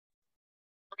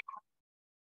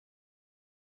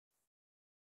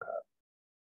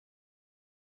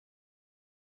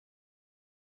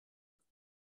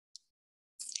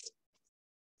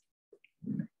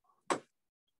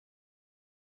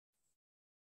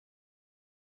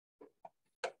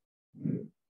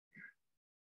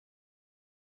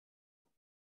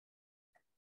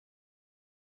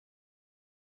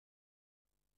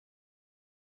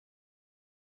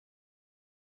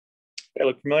Okay,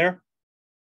 look familiar?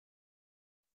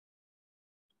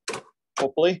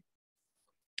 Hopefully.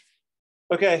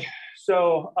 Okay,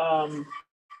 so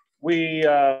we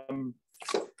are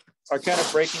kind of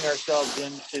breaking ourselves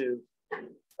into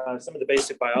some of the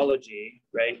basic biology,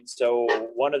 right? So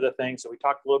one of the things, so we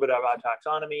talked a little bit about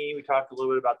taxonomy, we talked a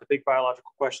little bit about the big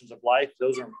biological questions of life.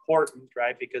 Those are important,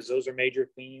 right? Because those are major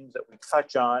themes that we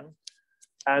touch on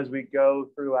as we go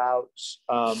throughout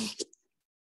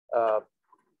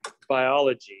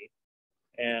biology.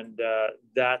 And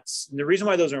that's the reason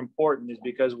why those are important is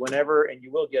because whenever, and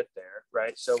you will get there,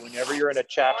 right? So whenever you're in a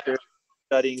chapter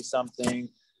studying something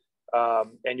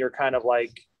and you're kind of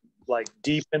like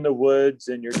deep in the woods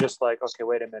and you're just like, okay,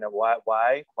 wait a minute,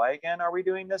 why again are we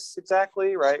doing this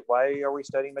exactly, right? Why are we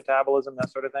studying metabolism, that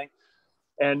sort of thing?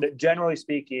 And generally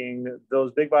speaking,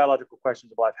 those big biological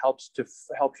questions of life help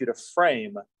you to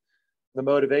frame the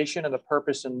motivation and the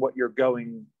purpose and what you're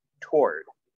going toward.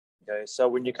 Okay, so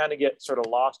when you kind of get sort of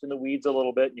lost in the weeds a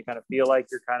little bit and you kind of feel like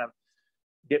you're kind of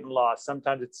getting lost,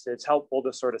 sometimes it's helpful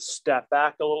to sort of step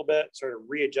back a little bit, sort of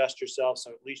readjust yourself,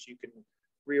 so at least you can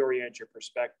reorient your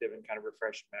perspective and kind of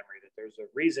refresh your memory that there's a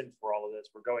reason for all of this.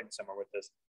 We're going somewhere with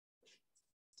this.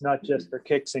 It's not just for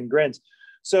kicks and grins.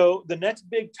 So the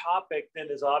next big topic then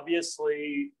is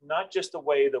obviously not just the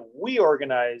way that we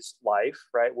organize life,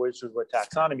 right, which is what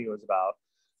taxonomy was about,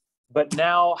 but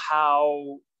now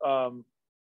how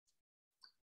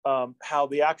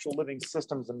the actual living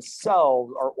systems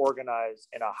themselves are organized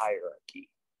in a hierarchy,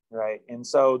 right? And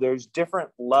so there's different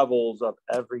levels of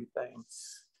everything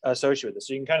associated with this.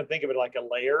 So you can kind of think of it like a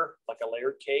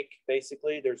layered cake,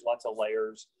 basically. There's lots of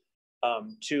layers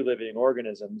to living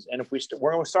organisms. And if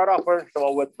we're going to start off first of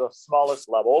all with the smallest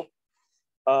level,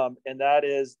 and that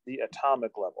is the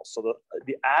atomic level. So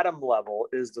the atom level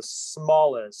is the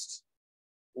smallest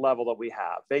level that we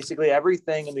have. Basically,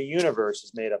 everything in the universe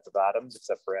is made up of atoms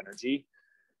except for energy.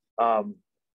 And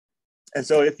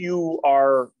so if you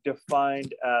are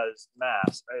defined as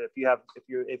mass, right? If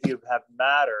you have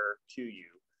matter to you,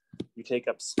 you take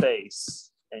up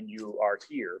space and you are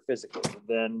here physically,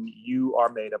 then you are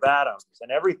made of atoms,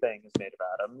 and everything is made of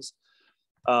atoms,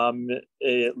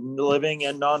 living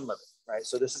and non-living, right?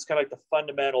 So this is kind of like the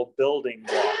fundamental building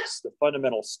blocks, the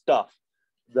fundamental stuff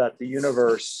that the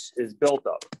universe is built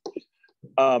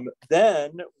of.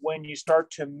 Then when you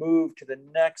start to move to the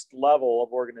next level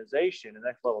of organization, the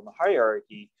next level in the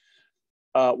hierarchy,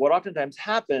 what oftentimes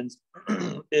happens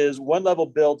is one level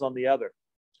builds on the other,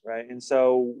 right? And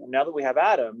so now that we have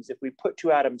atoms, if we put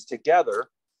two atoms together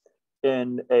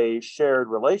in a shared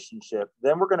relationship,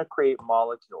 then we're going to create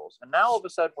molecules. And now all of a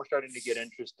sudden we're starting to get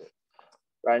interested,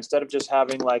 right? Instead of just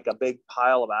having like a big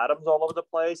pile of atoms all over the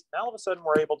place, now all of a sudden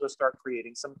we're able to start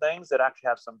creating some things that actually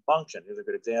have some function. Here's a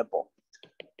good example.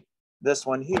 This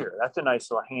one here, that's a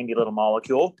nice little handy little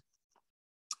molecule.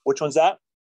 Which one's that?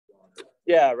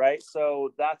 Yeah, right.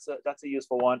 So that's a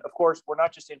useful one. Of course, we're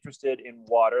not just interested in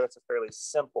water. That's a fairly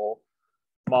simple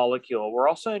molecule. We're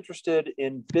also interested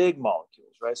in big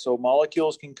molecules, right? So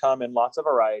molecules can come in lots of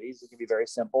varieties. It can be very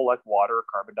simple, like water or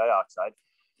carbon dioxide,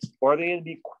 or they can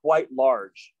be quite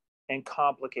large and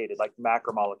complicated, like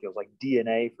macromolecules, like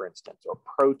DNA, for instance, or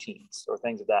proteins, or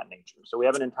things of that nature. So we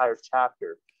have an entire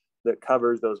chapter that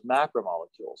covers those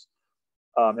macromolecules,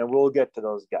 and we'll get to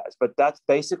those guys. But that's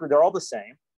basically, they're all the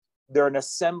same. They're an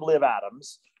assembly of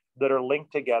atoms that are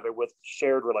linked together with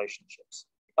shared relationships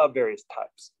of various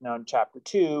types. Now in chapter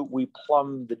 2, we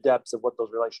plumb the depths of what those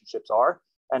relationships are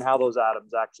and how those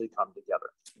atoms actually come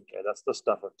together. Okay, that's the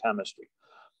stuff of chemistry.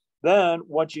 Then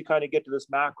once you kind of get to this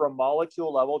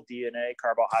macromolecule level, DNA,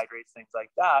 carbohydrates, things like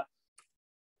that,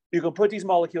 you can put these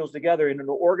molecules together in an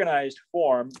organized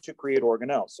form to create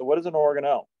organelles. So what is an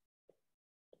organelle?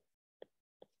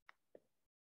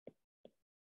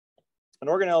 An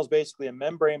organelle is basically a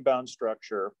membrane-bound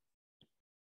structure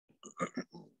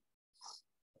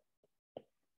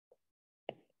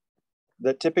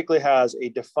that typically has a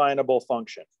definable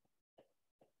function.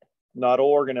 Not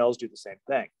all organelles do the same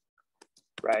thing,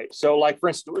 right? So like, for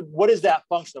instance, what is that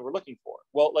function that we're looking for?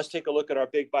 Well, let's take a look at our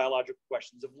big biological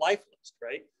questions of life list,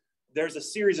 right? There's a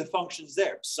series of functions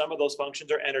there. Some of those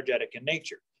functions are energetic in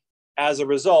nature. As a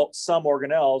result, some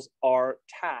organelles are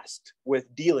tasked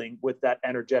with dealing with that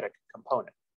energetic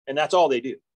component. And that's all they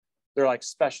do. They're like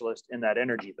specialists in that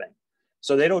energy thing.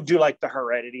 So they don't do like the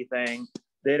heredity thing.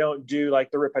 They don't do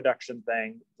like the reproduction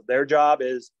thing. Their job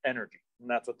is energy, and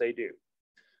that's what they do.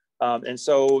 And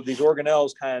so these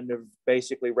organelles kind of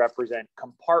basically represent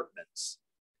compartments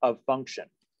of function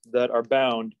that are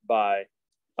bound by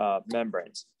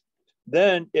membranes.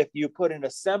 Then if you put an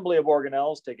assembly of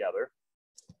organelles together,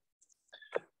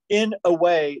 in a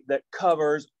way that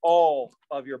covers all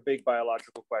of your big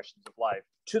biological questions of life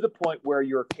to the point where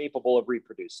you're capable of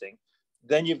reproducing,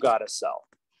 then you've got a cell.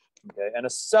 Okay, and a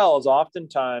cell is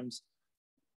oftentimes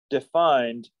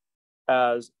defined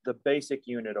as the basic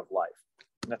unit of life.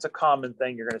 And that's a common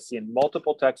thing you're going to see in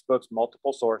multiple textbooks,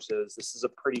 multiple sources. This is a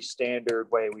pretty standard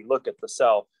way we look at the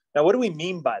cell. Now, what do we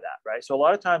mean by that, right? So a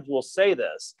lot of times we'll say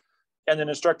this, and then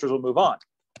instructors will move on,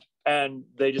 and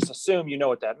they just assume you know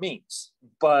what that means,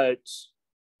 but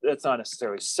that's not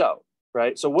necessarily so,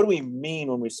 right? So what do we mean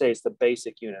when we say it's the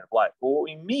basic unit of life? Well, what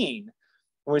we mean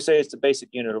when we say it's the basic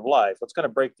unit of life, let's kind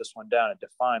of break this one down and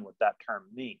define what that term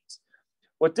means.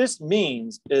 What this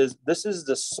means is this is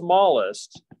the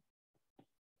smallest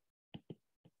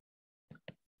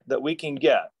that we can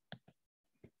get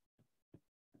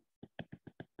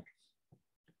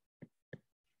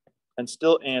and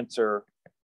still answer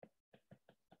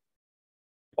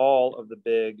all of the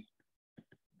big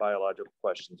biological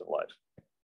questions of life.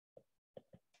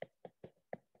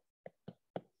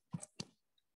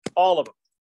 All of them,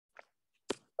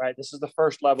 right? This is the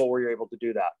first level where you're able to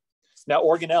do that. Now,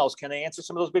 organelles, can they answer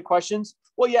some of those big questions?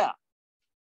 Well, yeah,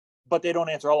 but they don't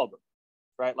answer all of them,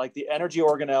 right? Like the energy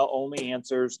organelle only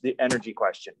answers the energy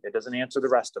question. It doesn't answer the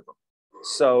rest of them.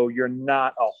 So you're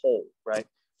not a whole, right?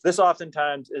 This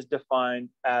oftentimes is defined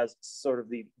as sort of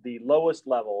the lowest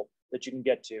level that you can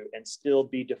get to and still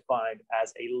be defined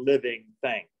as a living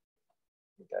thing,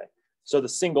 okay? So the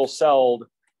single-celled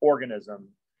organism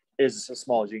is as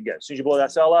small as you can get. As soon as you blow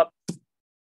that cell up,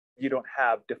 you don't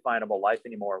have definable life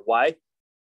anymore. Why?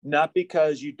 Not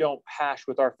because you don't hash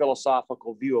with our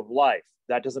philosophical view of life.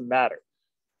 That doesn't matter.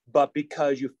 But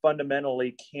because you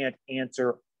fundamentally can't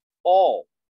answer all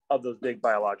of those big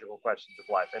biological questions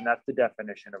of life. And that's the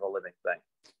definition of a living thing.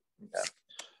 Okay.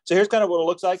 So here's kind of what it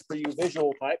looks like for you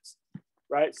visual types,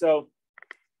 right? So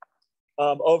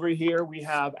over here, we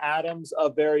have atoms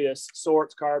of various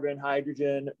sorts: carbon,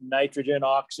 hydrogen, nitrogen,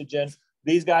 oxygen.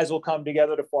 These guys will come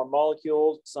together to form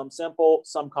molecules, some simple,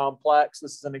 some complex.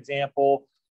 This is an example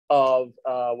of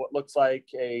what looks like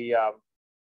a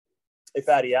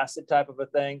fatty acid type of a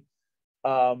thing.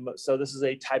 So this is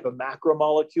a type of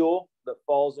macromolecule that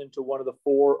falls into one of the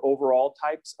 4 overall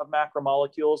types of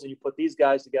macromolecules. And you put these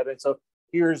guys together. And so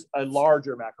here's a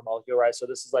larger macromolecule, right? So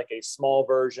this is like a small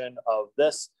version of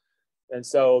this. And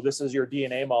so this is your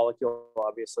DNA molecule,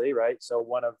 obviously, right? So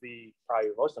one of the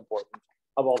probably most important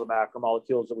of all the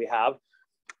macromolecules that we have.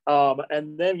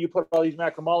 And then you put all these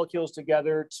macromolecules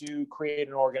together to create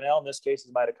an organelle. In this case,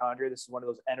 is mitochondria. This is one of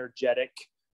those energetic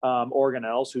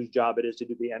organelles whose job it is to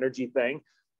do the energy thing.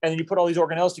 And then you put all these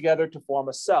organelles together to form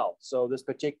a cell. So this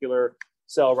particular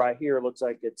cell right here looks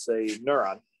like it's a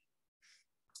neuron,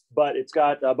 but it's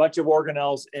got a bunch of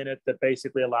organelles in it that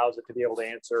basically allows it to be able to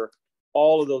answer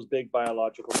all of those big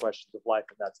biological questions of life,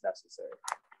 and that's necessary.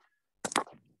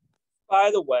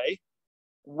 By the way,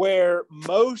 where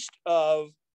most of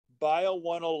Bio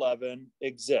 111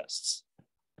 exists,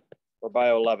 or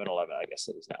Bio 1111, I guess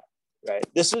it is now, right?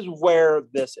 This is where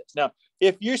this is. Now,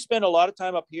 if you spend a lot of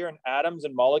time up here in atoms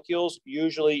and molecules,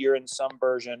 usually you're in some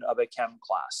version of a chem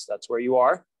class. That's where you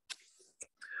are.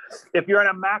 If you're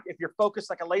in if you're focused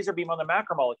like a laser beam on the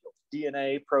macromolecules,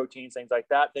 DNA, proteins, things like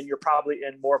that, then you're probably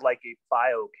in more of like a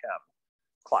biochem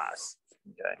class,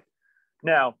 okay?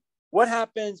 Now, what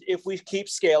happens if we keep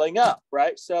scaling up,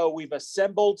 right? So we've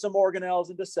assembled some organelles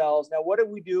into cells. Now, what do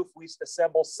we do if we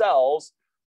assemble cells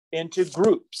into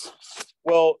groups?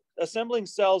 Well, assembling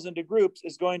cells into groups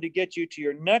is going to get you to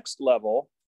your next level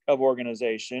of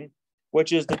organization,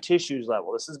 which is the tissues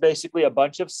level. This is basically a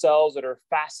bunch of cells that are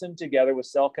fastened together with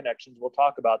cell connections. We'll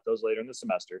talk about those later in the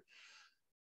semester.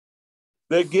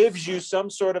 That gives you some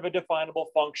sort of a definable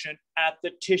function at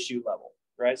the tissue level,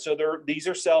 right? So these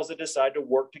are cells that decide to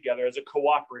work together as a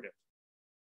cooperative.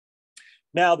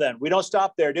 Now then, we don't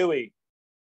stop there, do we?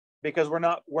 Because we're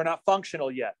not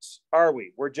functional yet, are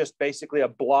we? We're just basically a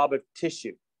blob of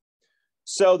tissue.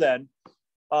 So then,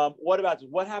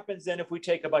 what happens then if we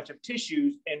take a bunch of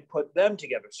tissues and put them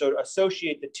together? So to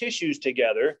associate the tissues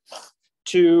together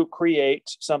to create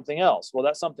something else. Well,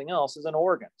 that something else is an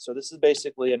organ. So this is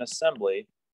basically an assembly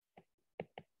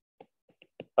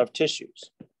of tissues,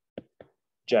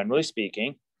 generally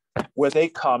speaking, with a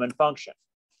common function.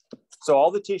 So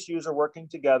all the tissues are working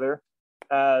together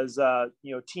as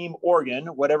team organ,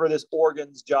 whatever this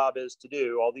organ's job is to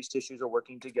do. All these tissues are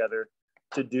working together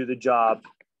to do the job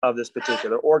of this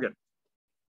particular organ.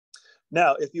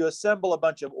 Now, if you assemble a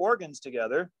bunch of organs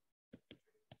together,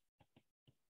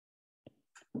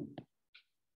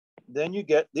 then you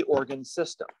get the organ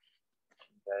system.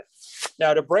 Okay.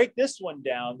 Now to break this one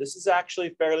down, this is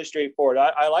actually fairly straightforward.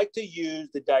 I like to use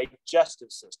the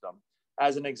digestive system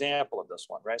as an example of this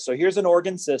one, right? So here's an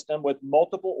organ system with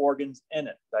multiple organs in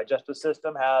it. Digestive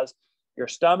system has your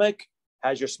stomach,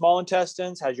 has your small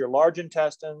intestines, has your large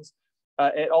intestines.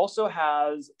 It also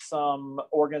has some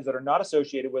organs that are not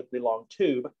associated with the long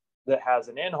tube that has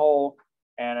an in hole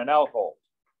and an out hole,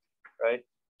 right?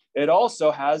 It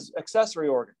also has accessory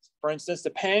organs. For instance,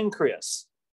 the pancreas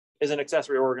is an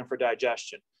accessory organ for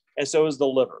digestion, and so is the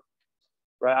liver,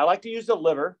 right? I like to use the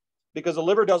liver because the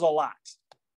liver does a lot,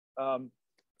 and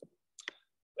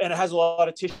it has a lot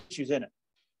of tissues in it.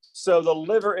 So the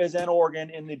liver is an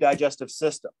organ in the digestive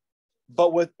system.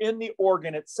 But within the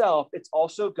organ itself, it's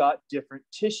also got different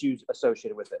tissues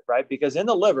associated with it, right? Because in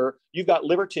the liver, you've got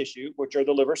liver tissue, which are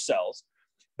the liver cells,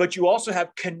 but you also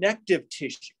have connective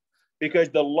tissue because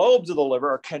the lobes of the liver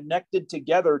are connected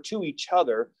together to each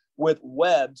other with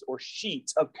webs or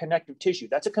sheets of connective tissue.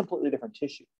 That's a completely different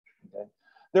tissue. Okay?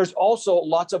 There's also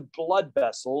lots of blood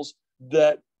vessels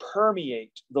that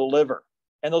permeate the liver,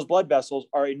 and those blood vessels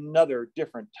are another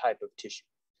different type of tissue.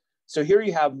 So here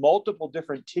you have multiple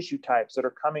different tissue types that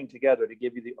are coming together to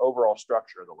give you the overall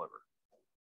structure of the liver.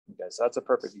 Okay, so that's a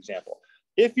perfect example.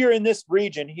 If you're in this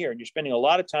region here and you're spending a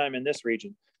lot of time in this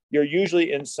region, you're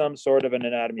usually in some sort of an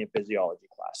anatomy and physiology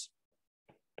class.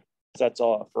 So that's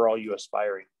all for all you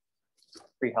aspiring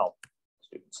pre-health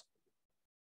students.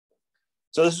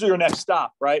 So this is your next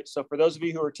stop, right? So for those of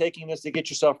you who are taking this to get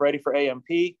yourself ready for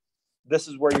AMP, this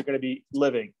is where you're going to be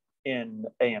living in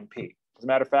AMP. As a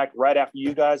matter of fact, right after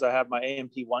you guys, I have my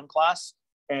AMP1 class,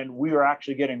 and we are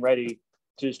actually getting ready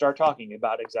to start talking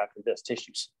about exactly this,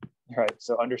 tissues, right?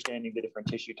 So understanding the different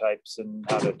tissue types and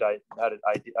how to identify them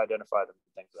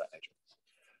and things of that nature.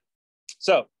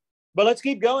 So, but let's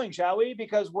keep going, shall we?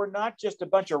 Because we're not just a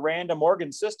bunch of random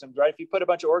organ systems, right? If you put a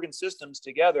bunch of organ systems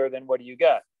together, then what do you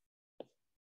get?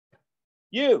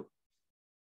 You,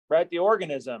 right? The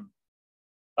organism.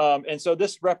 And so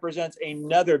this represents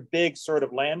another big sort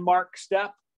of landmark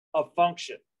step of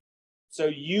function. So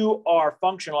you are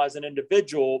functional as an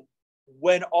individual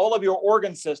when all of your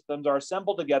organ systems are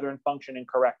assembled together and functioning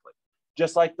correctly.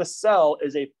 Just like the cell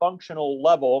is a functional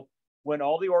level when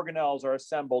all the organelles are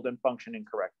assembled and functioning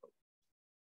correctly.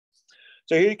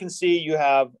 So here you can see you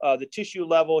have the tissue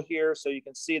level here. So you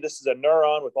can see this is a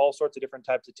neuron with all sorts of different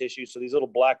types of tissues. So these little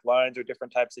black lines are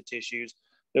different types of tissues.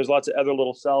 There's lots of other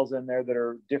little cells in there that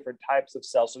are different types of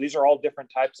cells. So these are all different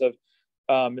types of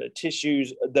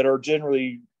tissues that are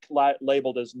generally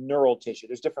labeled as neural tissue.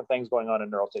 There's different things going on in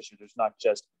neural tissue. There's not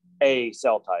just a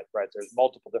cell type, right? There's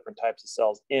multiple different types of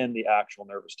cells in the actual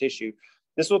nervous tissue.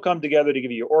 This will come together to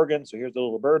give you your organ. So here's the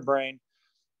little bird brain.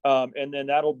 And then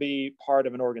that'll be part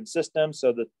of an organ system.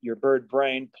 So that your bird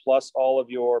brain plus all of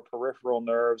your peripheral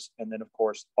nerves, and then of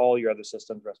course, all your other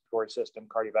systems, respiratory system,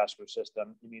 cardiovascular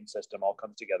system, immune system, all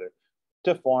comes together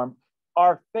to form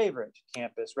our favorite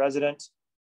campus residents,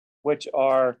 which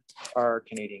are our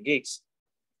Canadian geeks,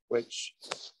 which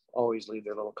always leave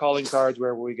their little calling cards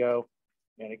wherever we go.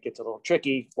 And it gets a little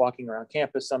tricky walking around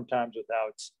campus sometimes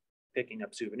without picking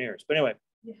up souvenirs. But anyway,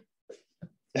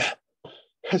 yeah.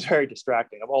 It's very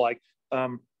distracting. I'm all like,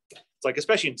 it's like,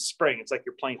 especially in spring, it's like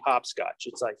you're playing hopscotch.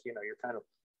 It's like, you know, you're kind of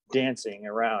dancing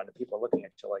around and people are looking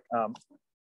at you like,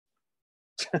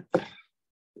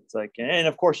 it's like, and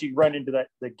of course you run into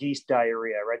the geese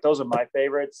diarrhea, right? Those are my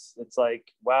favorites. It's like,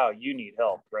 wow, you need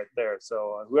help right there.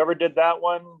 So whoever did that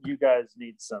one, you guys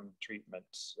need some treatment.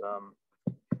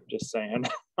 Just saying.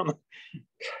 But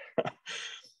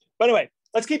anyway,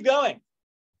 let's keep going,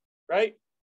 right?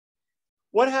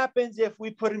 What happens if we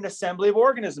put an assembly of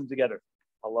organisms together?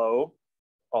 Hello,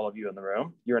 all of you in the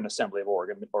room. You're an assembly of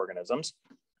organisms.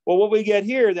 Well, what we get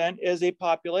here then is a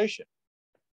population.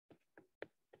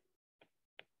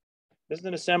 This is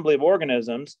an assembly of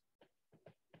organisms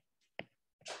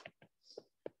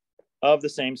of the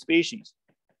same species.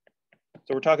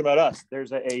 So we're talking about us.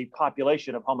 There's a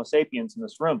population of Homo sapiens in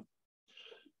this room.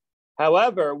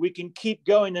 However, we can keep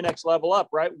going the next level up,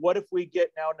 right? What if we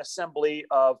get now an assembly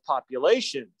of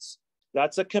populations?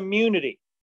 That's a community.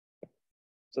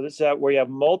 So this is where you have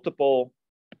multiple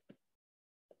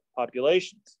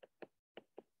populations.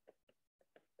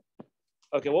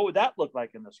 Okay, what would that look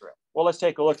like in this room? Well, let's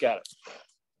take a look at it.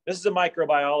 This is a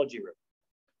microbiology room.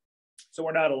 So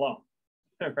we're not alone,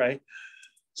 right?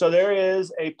 So there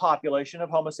is a population of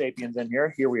Homo sapiens in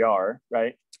here. Here we are,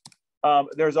 right?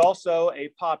 There's also a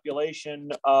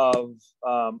population of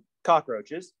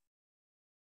cockroaches.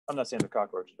 I'm not saying they're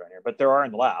cockroaches right here, but there are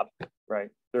in the lab, right?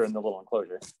 They're in the little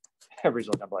enclosure. Everybody's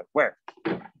looking up like, where?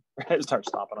 right? Start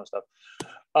stomping on stuff.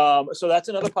 So that's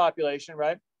another population,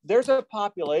 right? There's a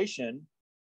population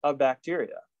of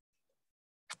bacteria.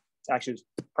 Actually,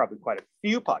 there's probably quite a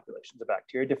few populations of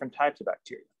bacteria, different types of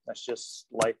bacteria. That's just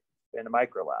life in a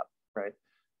micro lab, right?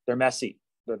 They're messy.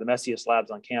 They're the messiest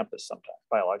labs on campus sometimes,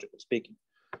 biologically speaking.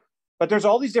 But there's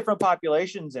all these different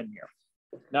populations in here,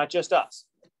 not just us.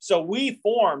 So we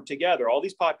form together, all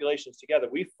these populations together,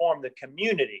 we form the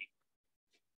community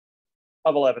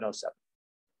of 1107.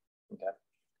 Okay.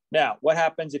 Now, what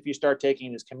happens if you start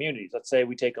taking these communities? Let's say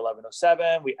we take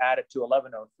 1107, we add it to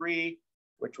 1103,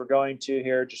 which we're going to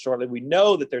here just shortly. We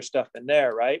know that there's stuff in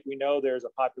there, right? We know there's a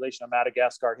population of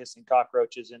Madagascar hissing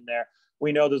cockroaches in there.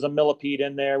 We know there's a millipede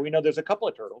in there. We know there's a couple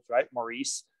of turtles, right?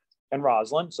 Maurice and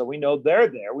Rosalind. So we know they're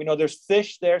there. We know there's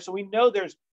fish there. So we know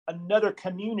there's another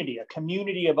community, a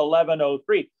community of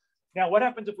 1103. Now, what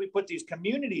happens if we put these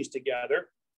communities together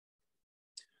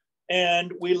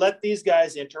and we let these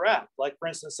guys interact? Like, for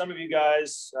instance, some of you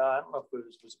guys, I don't know if it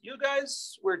was you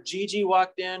guys, where Gigi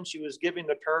walked in, she was giving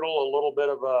the turtle a little bit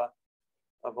of a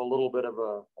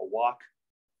walk.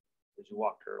 Did you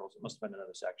walk turtles? It must have been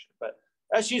another section, but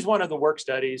she's one of the work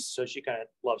studies, so she kind of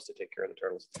loves to take care of the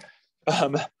turtles.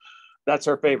 That's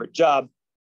her favorite job.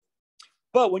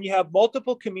 But when you have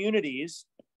multiple communities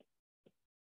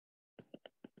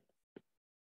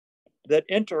that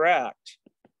interact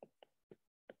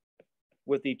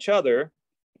with each other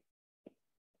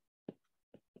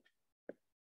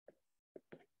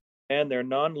and their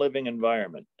non-living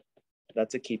environment,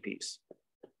 that's a key piece.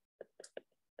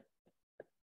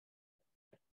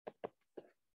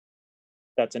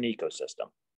 That's an ecosystem.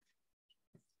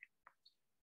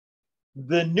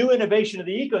 The new innovation of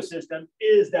the ecosystem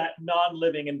is that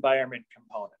non-living environment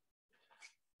component.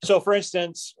 So for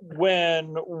instance,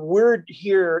 when we're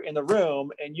here in the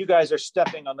room and you guys are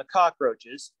stepping on the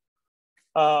cockroaches,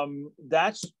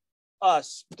 that's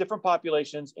us, different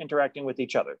populations interacting with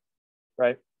each other,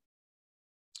 right?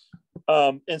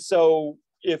 And so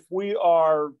if we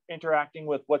are interacting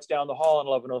with what's down the hall in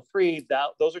 1103,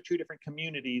 those are two different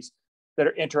communities that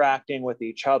are interacting with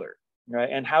each other. Right?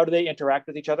 And how do they interact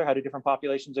with each other? How do different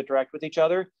populations interact with each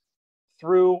other?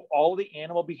 Through all the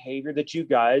animal behavior that you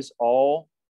guys all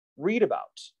read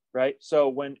about, right? So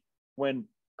when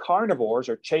carnivores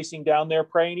are chasing down their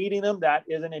prey and eating them, that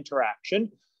is an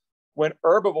interaction. When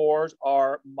herbivores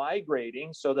are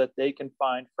migrating so that they can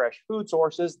find fresh food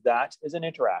sources, that is an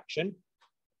interaction.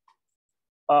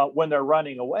 When they're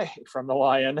running away from the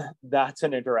lion, that's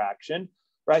an interaction.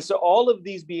 Right? So all of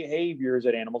these behaviors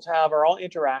that animals have are all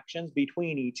interactions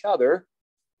between each other,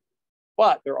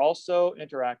 but they're also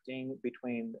interacting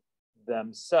between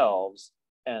themselves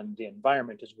and the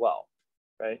environment as well,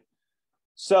 right?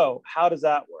 So how does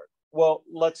that work? Well,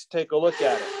 let's take a look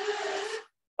at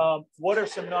it. What are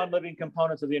some non-living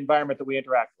components of the environment that we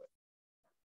interact with?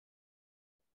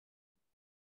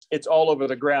 It's all over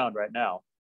the ground right now.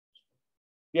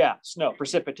 Yeah, snow,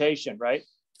 precipitation, right?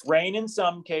 Rain in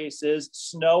some cases,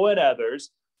 snow in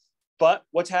others, but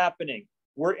what's happening?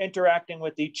 We're interacting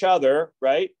with each other,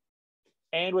 right?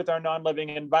 And with our non-living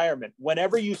environment.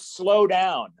 Whenever you slow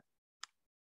down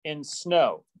in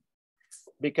snow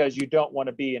because you don't want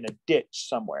to be in a ditch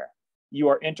somewhere, you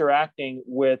are interacting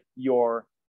with your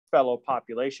fellow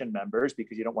population members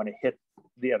because you don't want to hit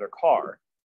the other car,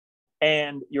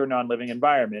 and your non-living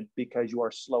environment because you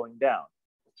are slowing down.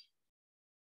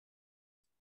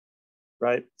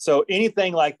 Right? So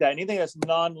anything like that, anything that's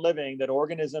non-living that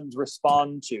organisms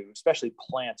respond to, especially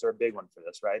plants are a big one for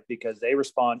this, right? Because they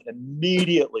respond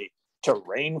immediately to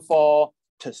rainfall,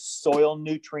 to soil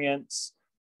nutrients,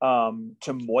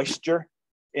 to moisture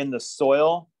in the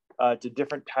soil, to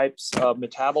different types of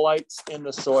metabolites in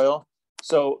the soil.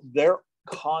 So they're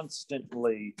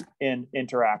constantly in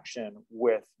interaction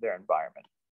with their environment,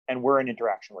 and we're in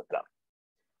interaction with them.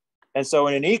 And so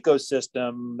in an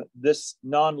ecosystem, this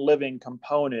non-living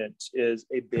component is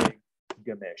a big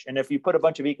gamish. And if you put a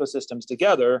bunch of ecosystems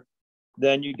together,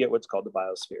 then you get what's called the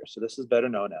biosphere. So this is better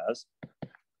known as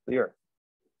the Earth.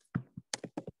 For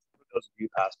those of you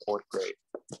past fourth grade.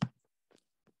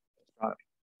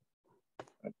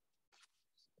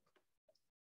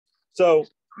 So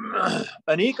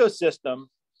an ecosystem,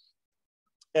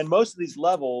 and most of these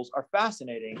levels are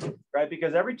fascinating, right?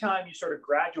 Because every time you sort of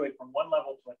graduate from one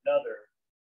level to another,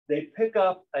 they pick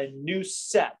up a new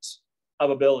set of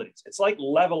abilities. It's like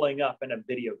leveling up in a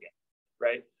video game,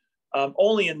 right?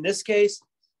 Only in this case,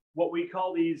 what we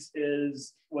call these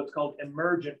is what's called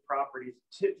emergent properties.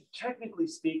 Technically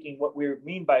speaking, what we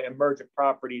mean by emergent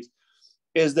properties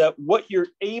is that what you're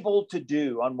able to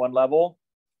do on one level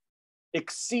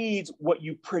exceeds what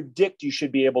you predict you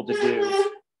should be able to do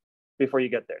before you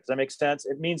get there. Does that make sense?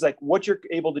 It means like what you're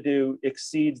able to do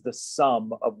exceeds the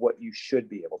sum of what you should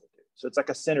be able to do. So it's like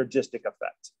a synergistic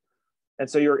effect. And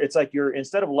so it's like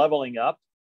instead of leveling up,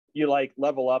 you like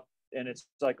level up, and it's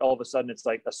like all of a sudden it's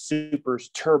like a super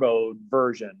turbo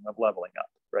version of leveling up,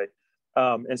 right?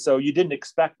 And so you didn't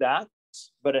expect that,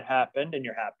 but it happened, and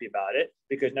you're happy about it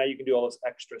because now you can do all this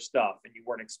extra stuff, and you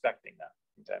weren't expecting that.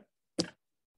 Okay.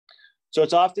 So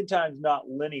it's oftentimes not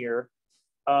linear,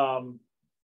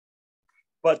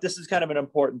 but this is kind of an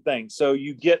important thing. So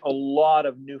you get a lot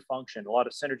of new function, a lot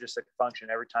of synergistic function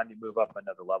every time you move up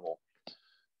another level.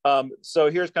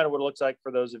 So here's kind of what it looks like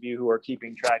for those of you who are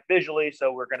keeping track visually.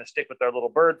 So we're going to stick with our little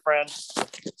bird friend.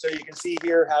 So you can see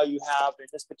here how you have, in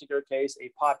this particular case, a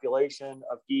population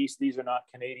of geese. These are not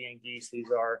Canadian geese. These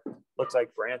are, looks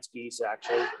like Brandt's geese,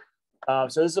 actually.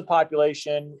 So this is a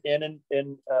population in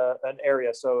an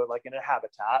area, so like in a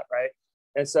habitat, right?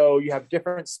 And so you have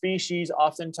different species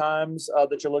oftentimes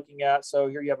that you're looking at. So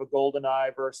here you have a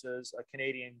goldeneye versus a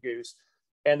Canadian goose.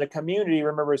 And the community,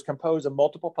 remember, is composed of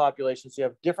multiple populations. So you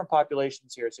have different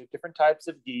populations here. So different types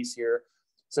of geese here.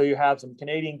 So you have some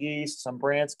Canadian geese, some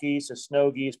Brandt's geese, or snow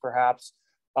geese, perhaps.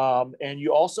 And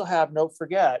you also have, don't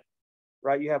forget,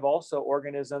 right, you have also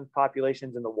organism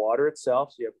populations in the water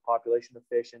itself. So you have a population of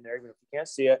fish in there, even if you can't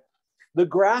see it. The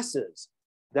grasses,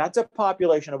 that's a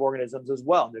population of organisms as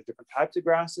well. And there's different types of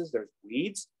grasses. There's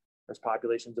weeds. There's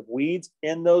populations of weeds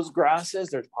in those grasses.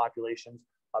 There's populations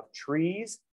of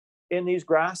trees in these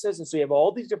grasses. And so you have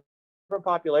all these different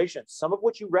populations, some of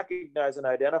which you recognize and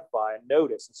identify and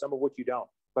notice, and some of which you don't,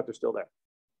 but they're still there.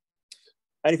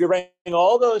 And if you're bringing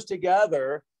all those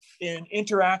together in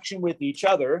interaction with each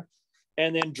other,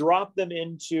 and then drop them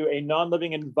into a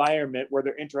non-living environment where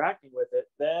they're interacting with it,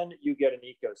 then you get an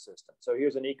ecosystem. So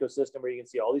here's an ecosystem where you can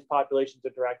see all these populations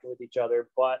interacting with each other,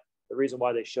 but the reason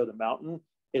why they show the mountain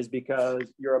is because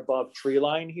you're above tree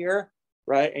line here,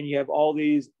 right? And you have all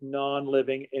these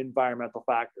non-living environmental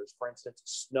factors, for instance,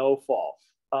 snowfall,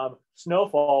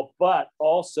 but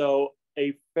also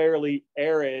a fairly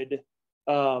arid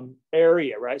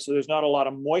area, right? So there's not a lot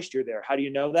of moisture there. How do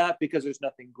you know that? Because there's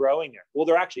nothing growing there. Well,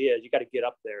 there actually is. You got to get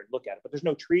up there and look at it, but there's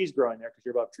no trees growing there because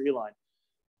you're above tree line,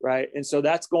 right? And so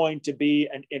that's going to be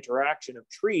an interaction of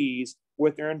trees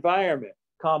with their environment,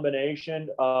 combination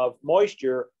of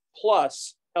moisture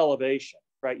plus elevation,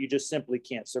 right? You just simply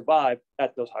can't survive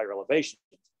at those higher elevations.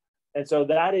 And so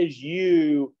that is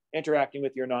you interacting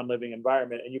with your non-living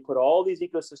environment, and you put all these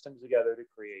ecosystems together to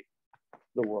create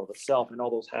the world itself and all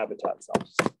those habitats.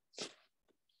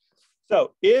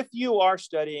 So if you are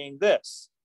studying this,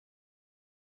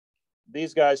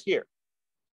 these guys here,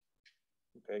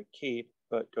 okay, keep,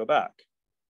 but go back.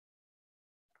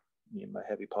 Need my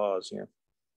heavy pause here.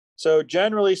 So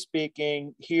generally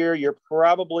speaking, here you're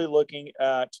probably looking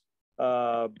at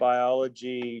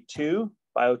biology 2,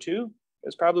 bio 2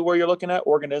 is probably where you're looking at,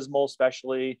 organismal,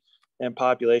 especially, and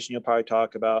population you'll probably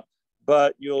talk about,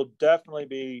 but you'll definitely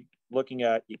be looking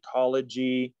at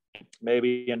ecology,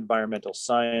 maybe environmental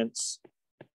science.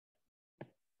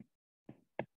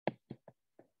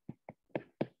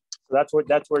 So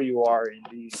that's where you are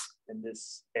in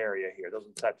this area here. Those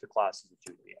are the types of classes that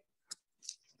you would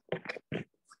be in.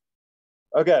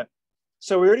 Okay,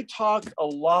 so we already talked a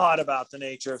lot about the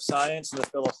nature of science and the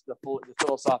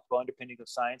philosophical underpinning of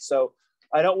science. So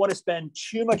I don't want to spend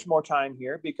too much more time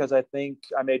here because I think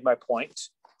I made my point,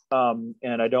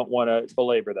 and I don't want to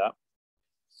belabor that.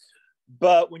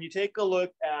 But when you take a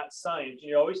look at science,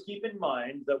 you always keep in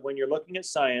mind that when you're looking at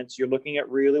science, you're looking at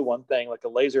really one thing, like a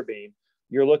laser beam.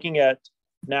 You're looking at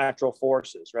natural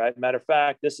forces, right? Matter of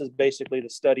fact, this is basically the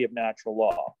study of natural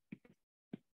law.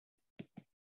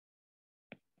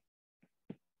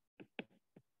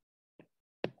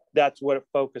 That's what it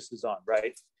focuses on,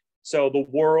 right? So the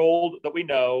world that we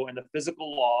know and the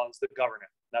physical laws that govern it,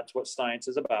 that's what science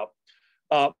is about.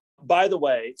 By the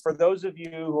way, for those of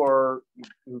you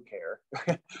who care,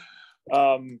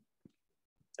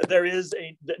 there is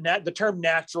the term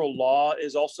natural law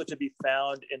is also to be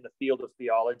found in the field of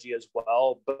theology as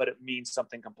well, but it means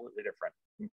something completely different.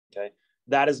 Okay,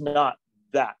 that is not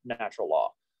that natural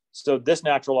law. So this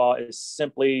natural law is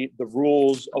simply the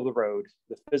rules of the road,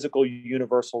 the physical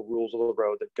universal rules of the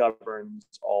road that governs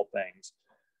all things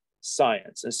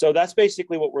science. And so that's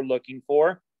basically what we're looking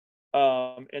for.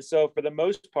 And so for the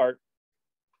most part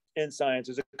in science,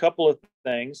 there's a couple of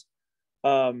things.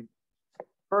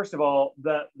 First of all,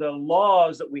 the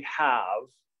laws that we have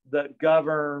that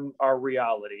govern our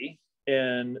reality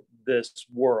in this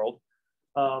world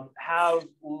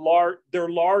they're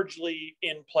largely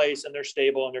in place, and they're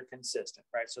stable and they're consistent,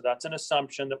 right? So that's an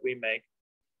assumption that we make.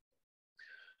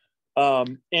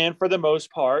 And for the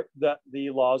most part, the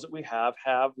laws that we have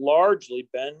largely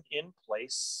been in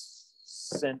place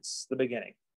since the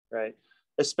beginning, right?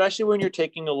 Especially when you're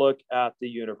taking a look at the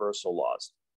universal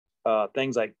laws,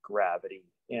 things like gravity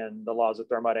and the laws of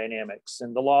thermodynamics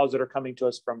and the laws that are coming to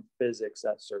us from physics.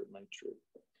 That's certainly true.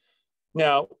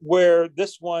 Now, where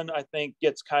this one, I think,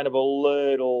 gets kind of a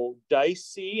little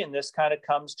dicey, and this kind of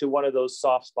comes to one of those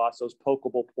soft spots, those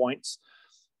pokeable points,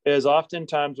 is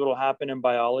oftentimes what will happen in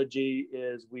biology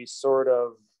is we sort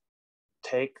of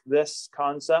take this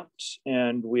concept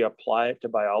and we apply it to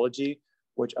biology,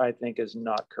 which I think is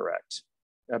not correct,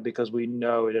 because we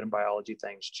know that in biology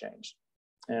things change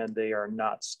and they are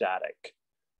not static.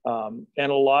 And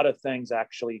a lot of things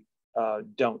actually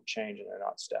don't change and they're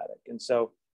not static. And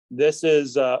so this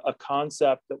is a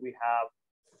concept that we have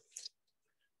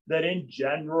that in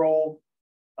general,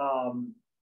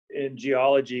 in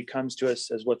geology comes to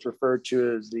us as what's referred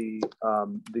to as the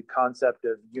concept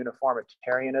of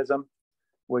uniformitarianism,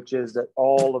 which is that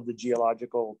all of the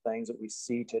geological things that we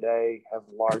see today have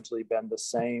largely been the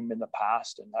same in the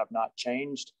past and have not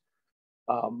changed,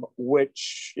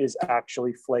 which is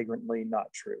actually flagrantly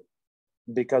not true,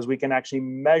 because we can actually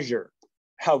measure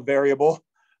how variable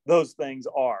those things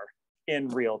are in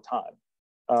real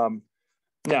time.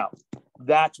 Now,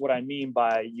 that's what I mean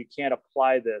by you can't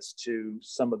apply this to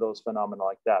some of those phenomena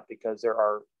like that, because there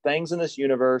are things in this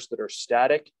universe that are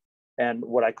static and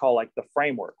what I call like the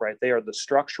framework, right? They are the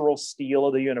structural steel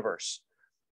of the universe,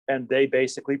 and they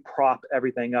basically prop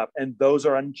everything up, and those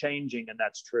are unchanging, and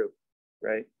that's true,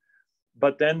 right?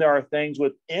 But then there are things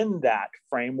within that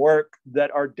framework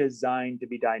that are designed to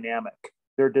be dynamic.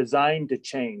 They're designed to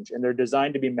change, and they're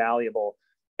designed to be malleable.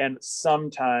 And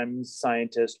sometimes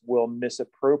scientists will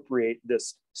misappropriate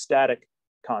this static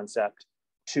concept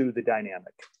to the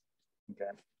dynamic, okay,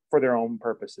 for their own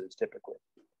purposes, typically,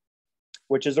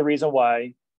 which is the reason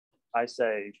why I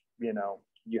say, you know,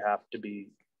 you have to be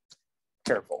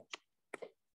careful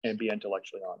and be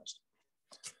intellectually honest.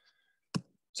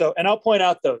 So, and I'll point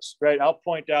out those, right? I'll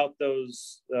point out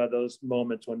those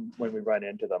moments when we run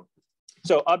into them.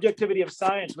 So objectivity of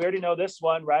science, we already know this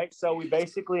one, right? So we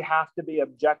basically have to be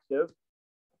objective.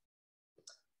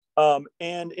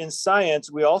 And in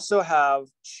science, we also have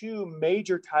two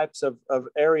major types of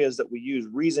areas that we use,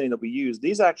 reasoning that we use.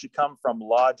 These actually come from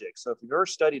logic. So if you've ever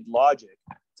studied logic,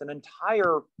 it's an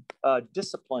entire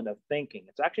discipline of thinking.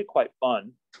 It's actually quite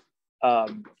fun.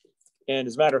 And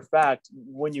as a matter of fact,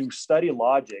 when you study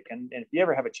logic, and if you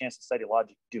ever have a chance to study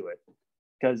logic, do it,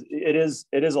 because it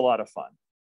is a lot of fun.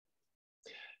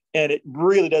 And it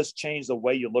really does change the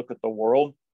way you look at the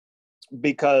world,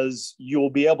 because you'll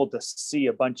be able to see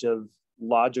a bunch of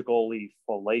logically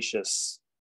fallacious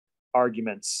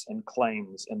arguments and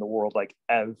claims in the world, like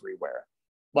everywhere.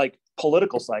 Like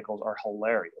political cycles are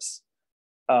hilarious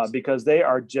because they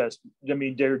are just, I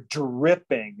mean, they're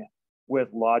dripping with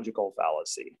logical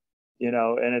fallacy, you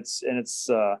know, and it's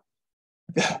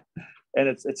and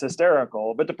it's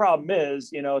hysterical. But the problem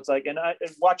is, you know, it's like, and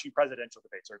watching presidential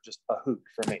debates are just a hoot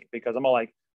for me, because I'm all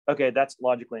like, okay, that's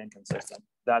logically inconsistent.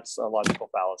 That's a logical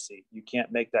fallacy. You can't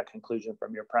make that conclusion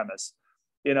from your premise,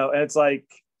 you know, and it's like,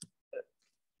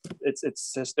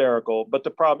 it's hysterical. But the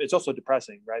problem, it's also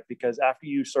depressing, right? Because after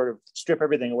you sort of strip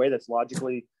everything away that's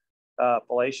logically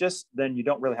fallacious, then you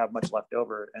don't really have much left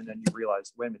over. And then you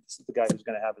realize, wait a minute, this is the guy who's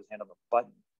going to have his hand on the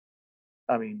button,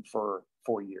 I mean, for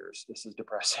 4 years. This is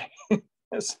depressing.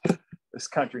 this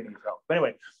country needs help. But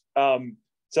anyway,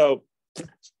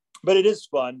 but it is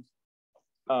fun.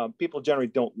 People generally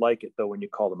don't like it, though, when you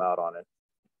call them out on it.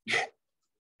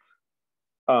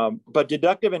 But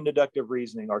deductive and deductive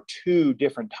reasoning are two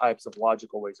different types of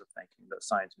logical ways of thinking that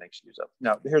science makes use of.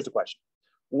 Now, here's the question.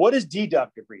 What is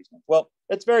deductive reasoning? Well,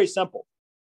 it's very simple.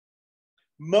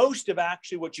 Most of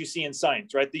actually what you see in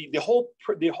science, right? The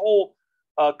whole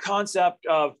concept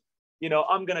of, you know,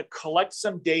 I'm going to collect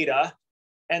some data,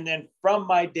 and then from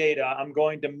my data, I'm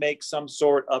going to make some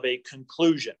sort of a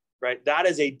conclusion, right? That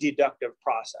is a deductive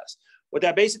process. What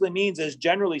that basically means is,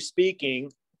 generally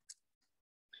speaking,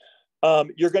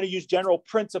 you're going to use general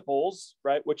principles,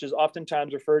 right? Which is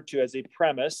oftentimes referred to as a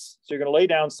premise. So you're going to lay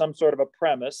down some sort of a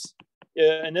premise.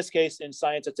 In this case, in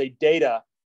science, it's a data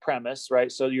premise,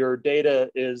 right? So your data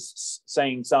is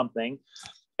saying something.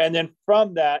 And then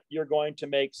from that, you're going to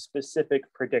make specific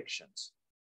predictions.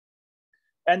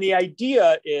 And the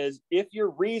idea is, if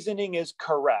your reasoning is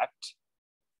correct,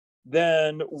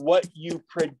 then what you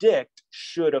predict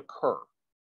should occur,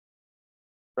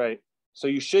 right? So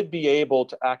you should be able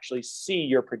to actually see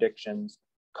your predictions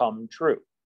come true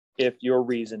if your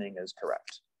reasoning is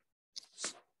correct.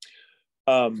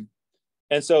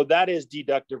 And so that is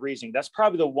deductive reasoning. That's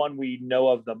probably the one we know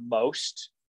of the most.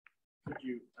 Could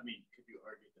you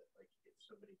argue that like if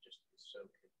somebody just is so,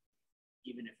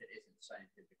 even if it isn't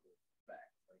scientifically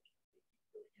fact, like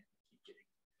they keep getting,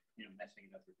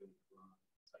 messing it up or doing it wrong,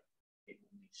 it's like they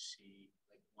only see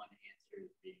like one answer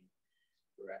as being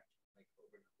correct, like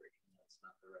over and over again, that's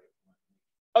not the right one.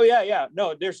 Oh yeah.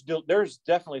 No, there's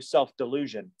definitely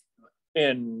self-delusion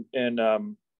in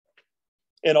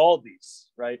all of these,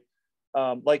 right?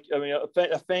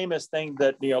 A famous thing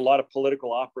that a lot of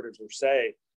political operatives will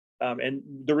say, and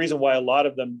the reason why a lot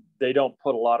of them, they don't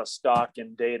put a lot of stock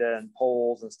in data and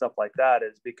polls and stuff like that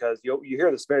is because you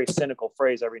hear this very cynical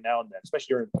phrase every now and then, especially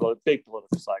during big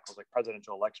political cycles like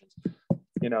presidential elections.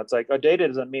 It's like, oh, data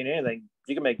doesn't mean anything.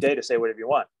 You can make data say whatever you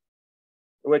want,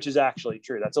 which is actually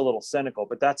true. That's a little cynical,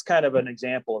 but that's kind of an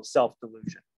example of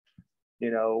self-delusion,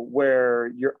 where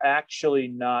you're actually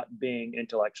not being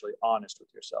intellectually honest with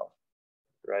yourself,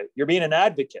 right? You're being an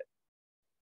advocate,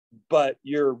 but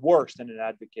you're worse than an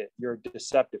advocate. You're a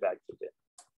deceptive advocate.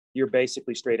 You're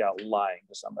basically straight out lying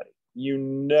to somebody. You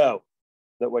know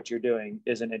that what you're doing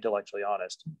isn't intellectually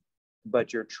honest,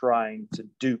 but you're trying to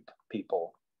dupe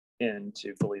people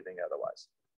into believing otherwise.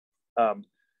 And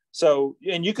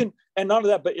none of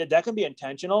that, but that can be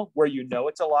intentional where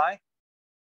it's a lie.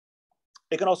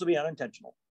 It can also be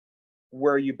unintentional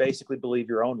where you basically believe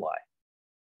your own lie.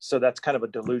 So that's kind of a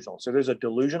delusional. So there's a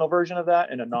delusional version of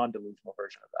that and a non-delusional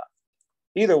version of that.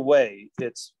 Either way,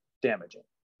 it's damaging,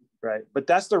 right? But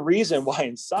that's the reason why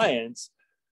in science,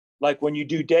 like when you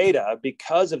do data,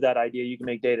 because of that idea, you can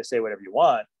make data say whatever you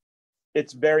want.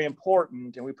 It's very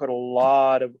important. And we put a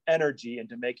lot of energy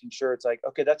into making sure it's like,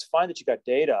 okay, that's fine that you got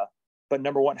data, but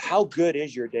number one, how good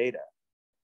is your data,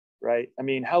 right? I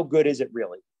mean, how good is it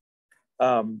really?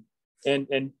 And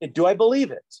do I believe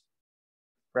it?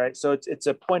 Right. So it's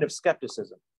a point of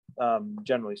skepticism,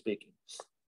 generally speaking.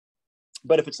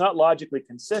 But if it's not logically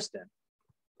consistent,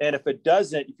 and if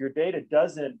your data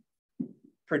doesn't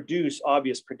produce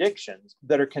obvious predictions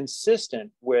that are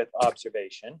consistent with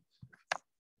observation,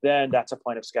 then that's a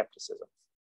point of skepticism.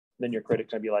 Then your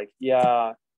critic's gonna be like,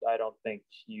 yeah, I don't think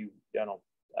you're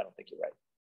right.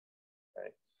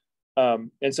 Right.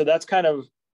 And so that's kind of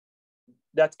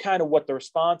what the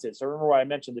response is. So remember why I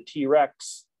mentioned the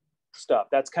T-Rex stuff.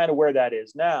 That's kind of where that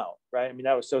is now, right? I mean,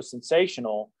 that was so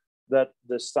sensational that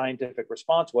the scientific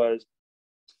response was,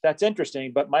 that's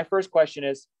interesting, but my first question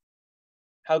is,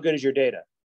 how good is your data,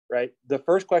 right? The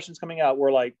first questions coming out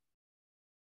were like,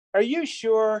 are you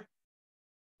sure,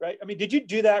 right? I mean, did you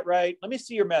do that right? Let me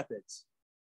see your methods,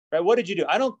 right? What did you do?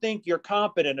 I don't think you're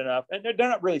competent enough. And they're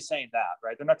not really saying that,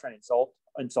 right? They're not trying to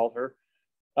insult her.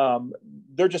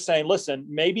 They're just saying, listen,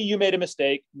 maybe you made a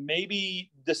mistake. Maybe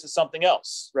this is something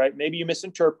else, right? Maybe you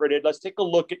misinterpreted. Let's take a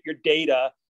look at your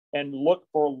data and look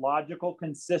for logical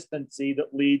consistency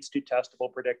that leads to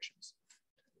testable predictions.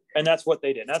 And that's what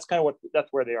they did. And that's kind of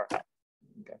that's where they are now.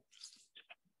 Okay.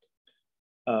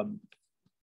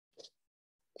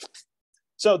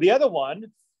 So the other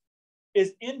one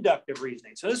is inductive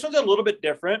reasoning. So this one's a little bit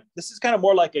different. This is kind of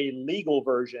more like a legal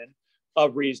version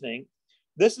of reasoning.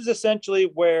 This is essentially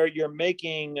where you're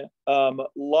making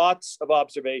lots of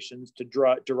observations to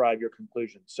derive your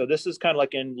conclusions. So this is kind of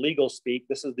like in legal speak,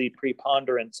 this is the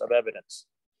preponderance of evidence.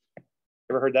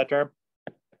 Ever heard that term?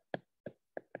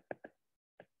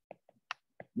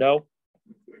 No?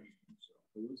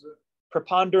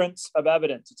 Preponderance of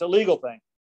evidence. It's a legal thing.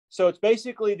 So it's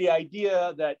basically the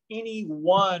idea that any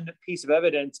one piece of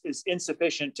evidence is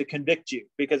insufficient to convict you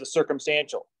because it's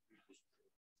circumstantial.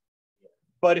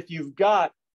 But if you've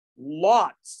got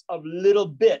lots of little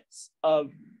bits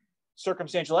of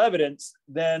circumstantial evidence,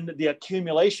 then the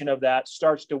accumulation of that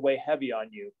starts to weigh heavy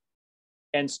on you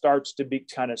and starts to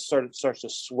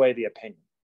sway the opinion,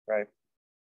 right?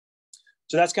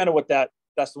 So that's kind of what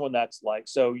that's the one that's like.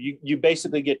 So you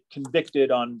basically get convicted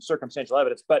on circumstantial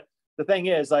evidence. But the thing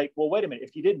is, like, well, wait a minute,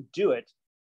 if you didn't do it,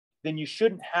 then you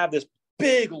shouldn't have this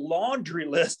big laundry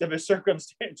list of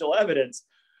circumstantial evidence.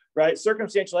 Right?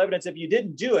 Circumstantial evidence, if you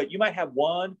didn't do it, you might have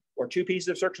one or two pieces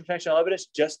of circumstantial evidence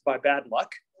just by bad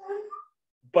luck,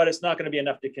 but it's not going to be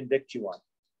enough to convict you on.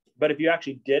 But if you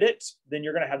actually did it, then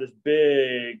you're going to have this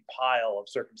big pile of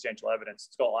circumstantial evidence.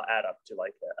 It's going to add up to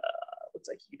like, looks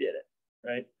like you did it,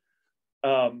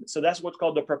 right? So that's what's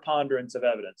called the preponderance of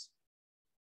evidence.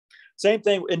 Same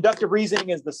thing, inductive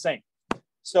reasoning is the same.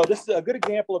 So this is a good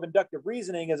example of inductive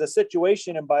reasoning is a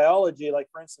situation in biology. Like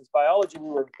for instance, biology, we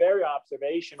were very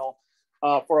observational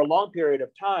for a long period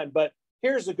of time, but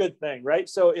here's a good thing, right?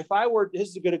 So this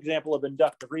is a good example of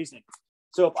inductive reasoning.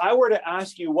 So if I were to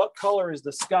ask you what color is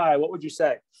the sky, what would you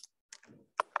say?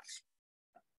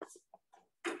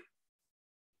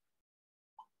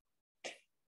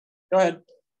 Go ahead.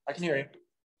 I can hear you.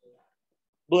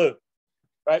 Blue,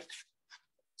 right?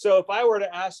 So if I were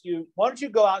to ask you, why don't you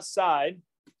go outside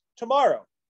tomorrow?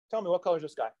 Tell me, what color is the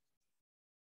sky?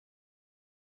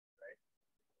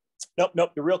 Nope,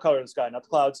 nope, the real color of the sky, not the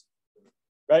clouds,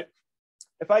 right?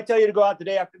 If I tell you to go out the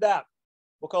day after that,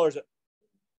 what color is it?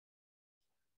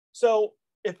 So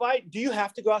do you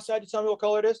have to go outside to tell me what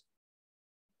color it is?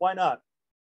 Why not?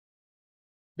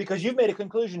 Because you've made a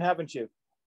conclusion, haven't you?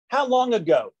 How long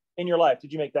ago in your life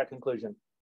did you make that conclusion?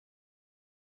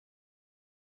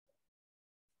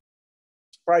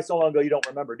 Probably so long ago you don't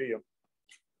remember, do you?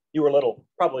 You were little,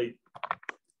 probably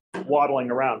waddling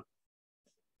around,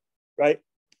 right?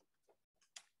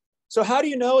 So how do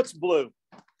you know it's blue?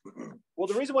 Well,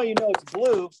 the reason why you know it's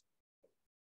blue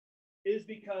is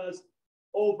because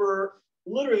over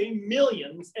literally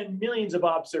millions and millions of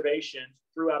observations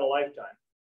throughout a lifetime,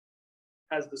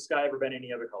 has the sky ever been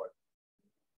any other color?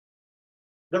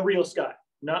 The real sky,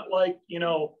 not like,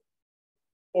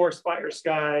 forest fire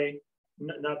sky,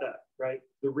 not that, right?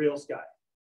 The real sky.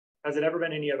 Has it ever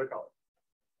been any other color?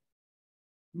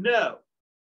 No.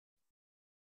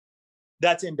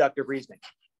 That's inductive reasoning.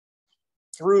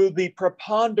 Through the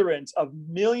preponderance of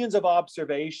millions of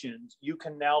observations, you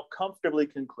can now comfortably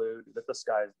conclude that the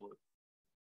sky is blue.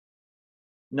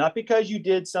 Not because you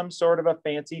did some sort of a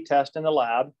fancy test in the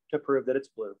lab to prove that it's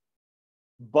blue,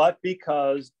 but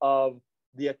because of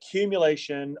the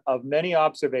accumulation of many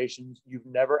observations, you've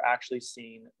never actually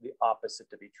seen the opposite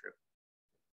to be true.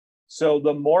 So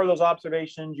the more of those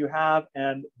observations you have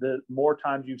and the more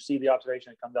times you see the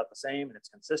observation, it comes out the same and it's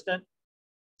consistent,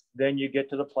 then you get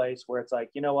to the place where it's like,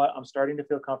 you know what, I'm starting to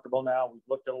feel comfortable now. We've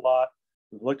looked at a lot.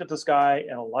 We've looked at the sky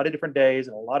in a lot of different days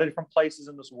and a lot of different places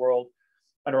in this world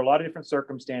under a lot of different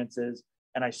circumstances.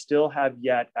 And I still have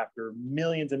yet, after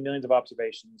millions and millions of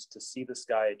observations, to see the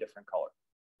sky a different color.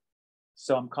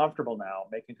 So I'm comfortable now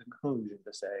making a conclusion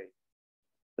to say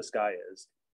the sky is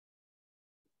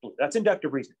blue. That's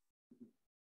inductive reasoning.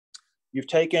 You've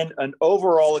taken an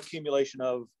overall accumulation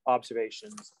of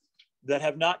observations that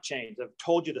have not changed. I've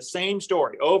told you the same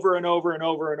story over and over and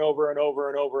over and over and over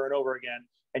and over and over again.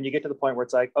 And you get to the point where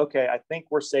it's like, okay, I think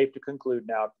we're safe to conclude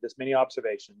now, this many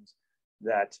observations,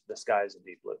 that the sky is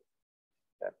indeed blue.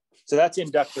 Okay. So that's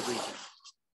inductive reasoning.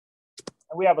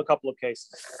 And we have a couple of cases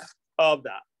of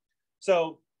that.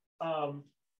 So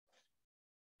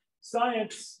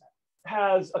science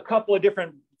has a couple of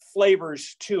different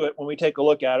flavors to it when we take a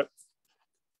look at it.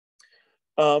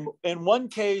 In one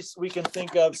case, we can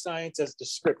think of science as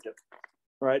descriptive,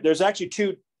 right? There's actually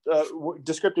two.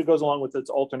 Descriptive goes along with its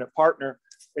alternate partner.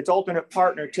 Its alternate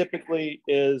partner typically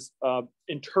is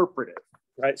interpretive,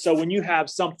 right? So when you have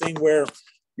something where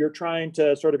you're trying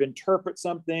to sort of interpret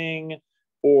something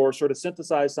or sort of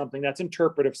synthesize something, that's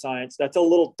interpretive science. That's a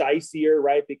little dicier,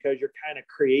 right? Because you're kind of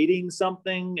creating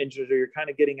something and you're kind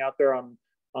of getting out there on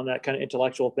that kind of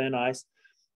intellectual thin ice.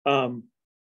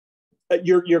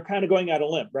 You're kind of going out on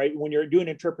a limb, right? When you're doing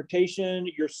interpretation,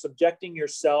 you're subjecting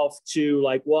yourself to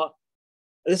like, well,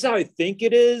 this is how I think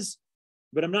it is,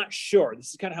 but I'm not sure. This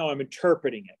is kind of how I'm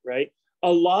interpreting it, right?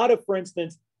 A lot of, for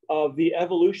instance, of the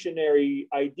evolutionary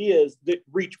ideas that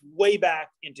reach way back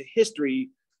into history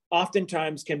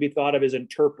oftentimes can be thought of as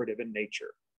interpretive in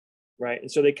nature, right?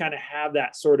 And so they kind of have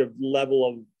that sort of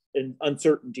level of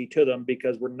uncertainty to them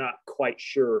because we're not quite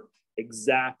sure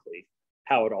exactly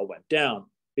how it all went down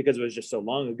because it was just so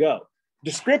long ago.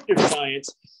 Descriptive science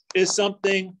is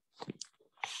something,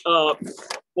 well,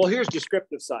 here's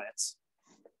descriptive science.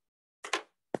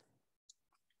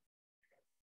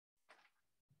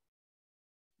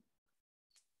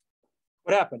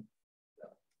 What happened?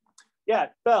 Yeah,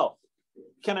 it fell.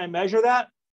 Can I measure that?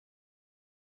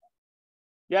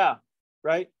 Yeah,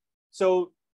 right?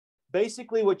 So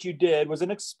basically what you did was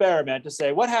an experiment to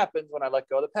say, what happens when I let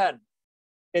go of the pen?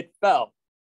 It fell.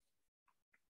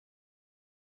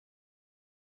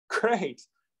 Great.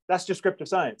 That's descriptive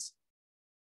science.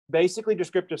 Basically,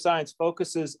 descriptive science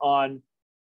focuses on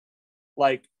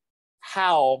like,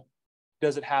 how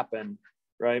does it happen,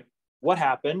 right? What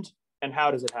happened and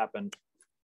how does it happen?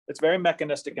 It's very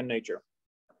mechanistic in nature.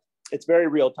 It's very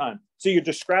real time. So you're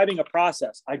describing a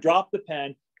process. I dropped the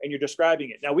pen and you're describing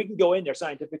it. Now we can go in there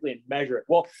scientifically and measure it.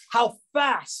 Well, how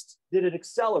fast did it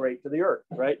accelerate to the earth,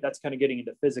 right? That's kind of getting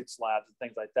into physics labs and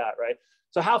things like that, right?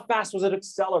 So how fast was it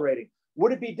accelerating?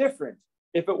 Would it be different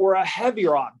if it were a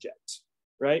heavier object,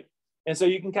 right? And so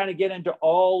you can kind of get into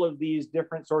all of these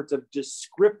different sorts of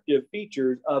descriptive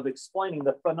features of explaining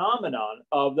the phenomenon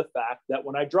of the fact that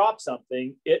when I drop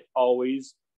something, it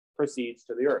always proceeds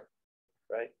to the earth,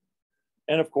 right?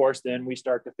 And of course, then we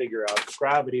start to figure out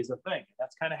gravity is a thing.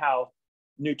 That's kind of how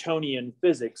Newtonian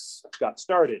physics got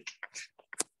started.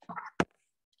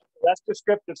 That's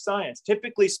descriptive science.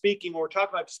 Typically speaking, when we're talking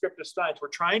about descriptive science, we're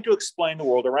trying to explain the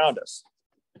world around us.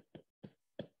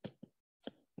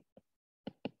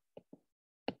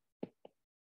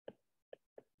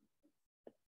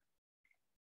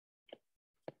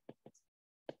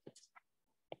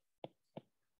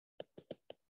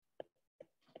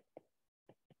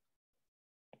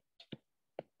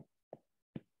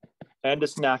 And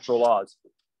its natural laws.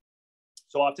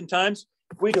 So oftentimes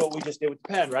we do what we just did with the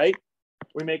pen, right?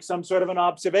 We make some sort of an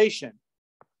observation.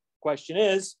 Question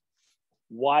is,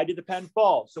 why did the pen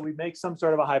fall? So we make some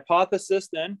sort of a hypothesis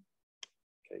then.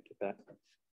 Okay, get that.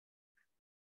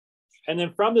 And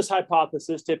then from this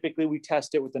hypothesis, typically we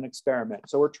test it with an experiment.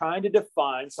 So we're trying to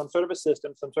define some sort of a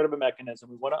system, some sort of a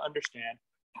mechanism. We want to understand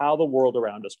how the world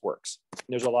around us works. And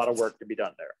there's a lot of work to be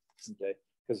done there, okay?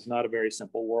 Because it's not a very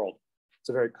simple world. It's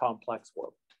a very complex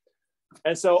world.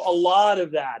 And so a lot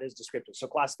of that is descriptive. So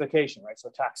classification, right?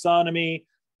 So taxonomy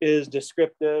is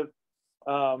descriptive.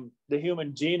 The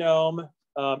human genome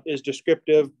is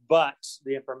descriptive, but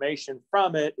the information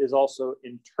from it is also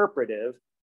interpretive.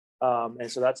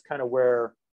 And so that's kind of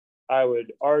where I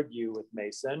would argue with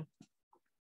Mason,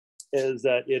 is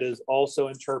that it is also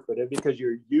interpretive because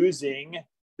you're using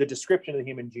the description of the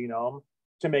human genome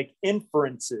to make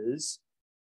inferences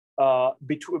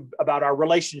about our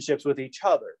relationships with each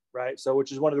other, right? So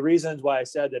which is one of the reasons why I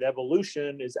said that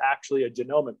evolution is actually a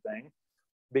genomic thing,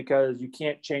 because you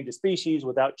can't change a species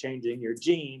without changing your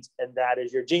genes, and that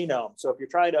is your genome. So if you're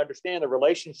trying to understand the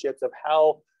relationships of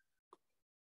how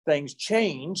things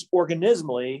change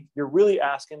organismally, you're really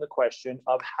asking the question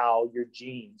of how your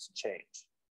genes change,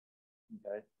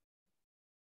 okay?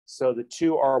 So the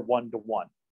two are one-to-one,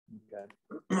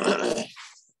 okay?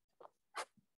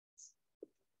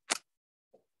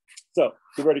 So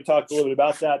we've already talked a little bit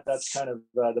about that. That's kind of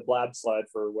the blab slide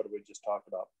for what we just talked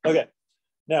about. Okay,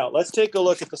 now let's take a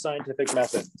look at the scientific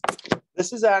method.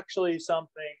 This is actually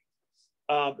something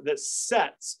that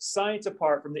sets science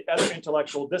apart from the other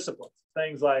intellectual disciplines,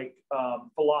 things like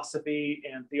philosophy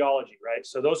and theology, right?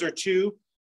 So those are two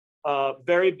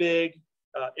very big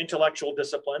intellectual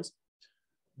disciplines.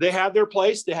 They have their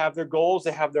place, they have their goals,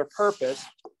 they have their purpose,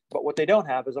 but what they don't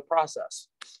have is a process.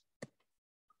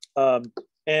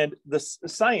 And the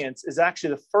science is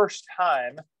actually the first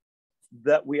time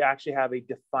that we actually have a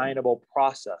definable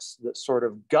process that sort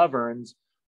of governs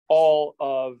all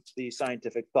of the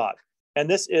scientific thought. And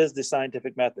this is the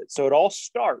scientific method. So it all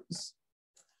starts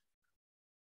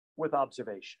with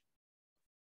observation,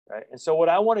 right? And so what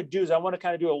I want to do is I want to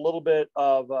kind of do a little bit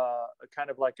of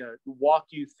walk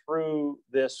you through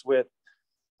this with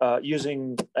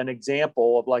using an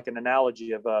example of like an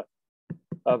analogy of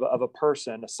a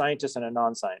person, a scientist and a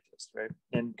non-scientist, right?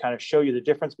 And kind of show you the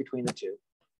difference between the two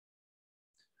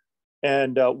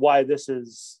and why this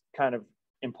is kind of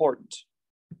important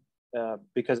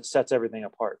because it sets everything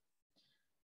apart.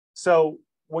 So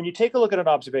when you take a look at an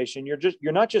observation,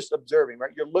 you're not just observing,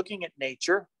 right? You're looking at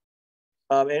nature.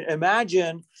 And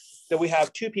imagine that we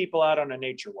have two people out on a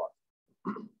nature walk.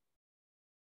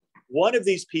 One of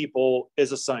these people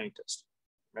is a scientist,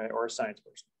 right? Or a science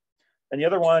person. And the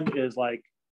other one is like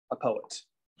a poet,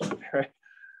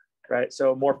 right?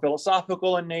 So more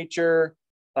philosophical in nature,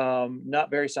 not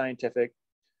very scientific.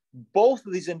 Both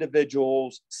of these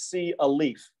individuals see a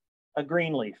leaf, a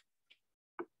green leaf.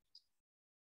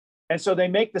 And so they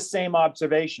make the same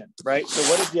observation, right? So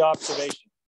what is the observation?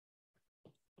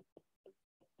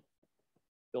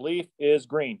 The leaf is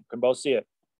green. You can both see it,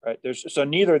 right? So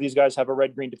neither of these guys have a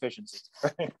red-green deficiency,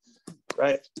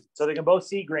 right? So they can both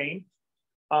see green,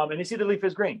 and they see the leaf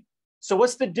is green. So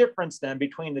what's the difference then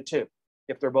between the two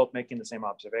if they're both making the same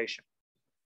observation?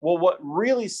 Well, what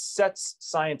really sets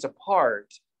science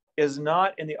apart is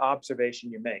not in the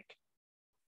observation you make,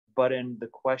 but in the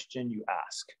question you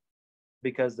ask.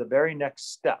 Because the very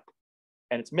next step,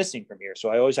 and it's missing from here, so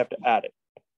I always have to add it,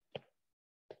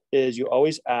 is you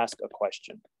always ask a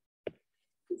question.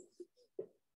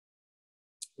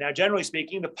 Now, generally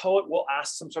speaking, the poet will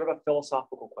ask some sort of a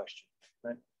philosophical question,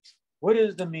 right? What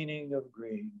is the meaning of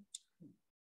green?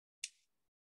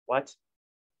 What,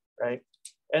 right?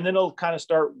 And then it'll kind of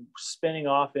start spinning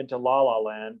off into La La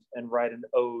Land and write an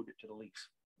ode to the leaf,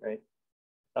 right?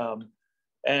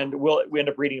 And we end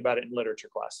up reading about it in literature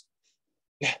class.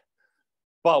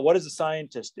 But what does a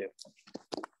scientist do?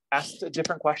 Ask a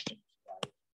different question.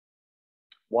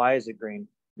 Why is it green?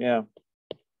 Yeah.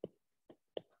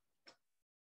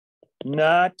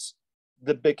 Not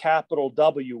the big capital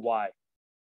W-Y,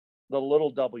 the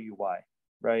little w-y,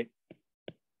 right?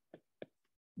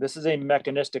 This is a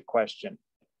mechanistic question.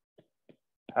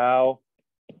 How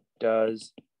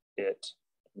does it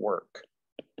work?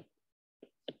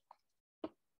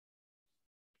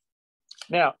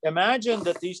 Now, imagine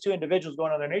that these two individuals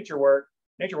going on their nature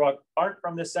walk aren't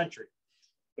from this century.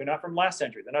 They're not from last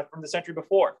century. They're not from the century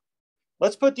before.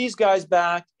 Let's put these guys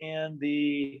back in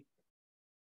the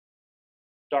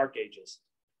Dark Ages,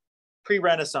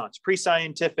 pre-Renaissance,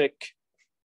 pre-scientific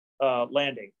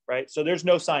landing, right? So there's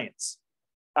no science.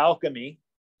 Alchemy,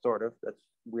 sort of, that's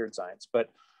weird science, but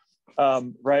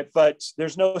right, but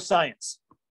there's no science.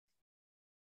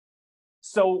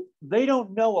 So they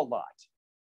don't know a lot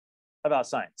about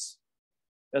science.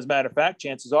 As a matter of fact,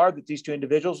 chances are that these two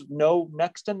individuals know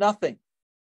next to nothing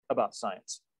about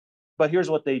science. But here's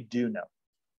what they do know.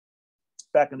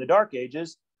 Back in the Dark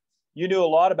Ages, you knew a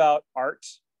lot about art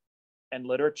and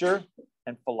literature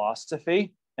and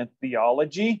philosophy and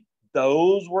theology.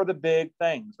 Those were the big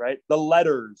things, right? The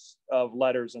letters of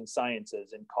letters and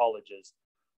sciences in colleges.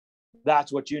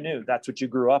 That's what you knew. That's what you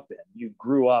grew up in. You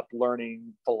grew up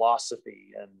learning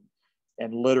philosophy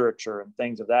and literature and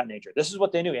things of that nature. This is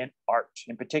what they knew, and art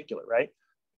in particular, right?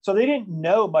 So they didn't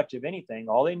know much of anything.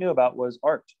 All they knew about was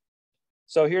art.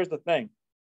 So here's the thing.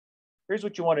 Here's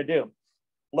what you want to do.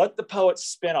 Let the poet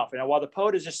spin off. Now, while the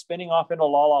poet is just spinning off into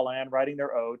la la land, writing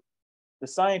their ode, the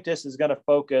scientist is going to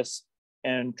focus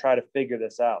and try to figure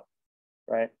this out,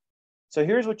 right? So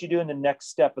here's what you do in the next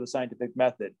step of the scientific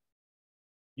method.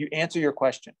 You answer your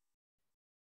question.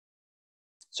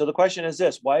 So the question is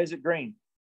this: why is it green?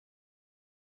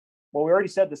 Well, we already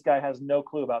said this guy has no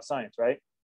clue about science, right?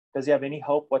 Does he have any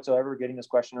hope whatsoever of getting this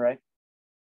question right?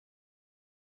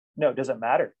 No, it doesn't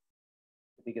matter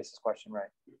if he gets this question right.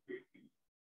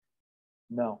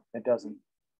 No, it doesn't.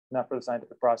 Not for the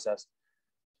scientific process.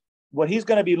 What he's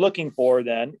going to be looking for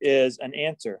then is an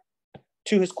answer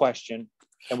to his question,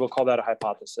 and we'll call that a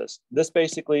hypothesis. This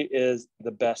basically is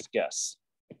the best guess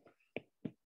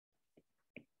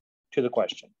to the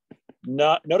question.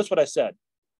 Notice what I said.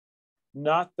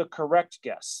 Not the correct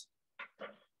guess.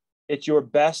 It's your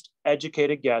best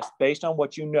educated guess based on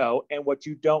what you know and what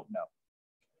you don't know.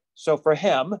 So for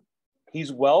him,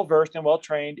 he's well-versed and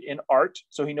well-trained in art,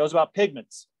 so he knows about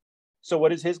pigments. So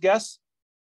what is his guess?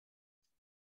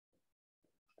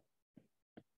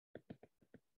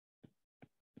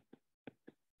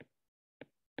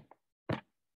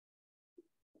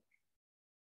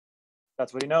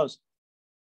 That's what he knows.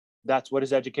 That's what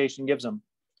his education gives him.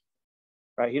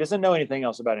 Right? He doesn't know anything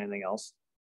else about anything else.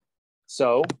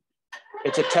 So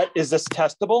is this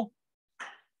testable?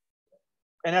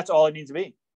 And that's all it needs to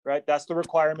be, right? That's the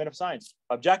requirement of science.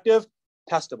 Objective,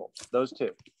 testable, those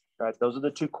two, right? Those are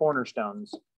the two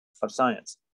cornerstones of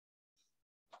science.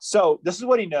 So this is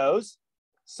what he knows.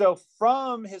 So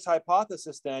from his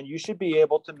hypothesis, then, you should be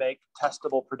able to make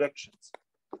testable predictions.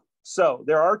 So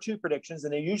there are two predictions,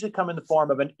 and they usually come in the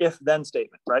form of an if-then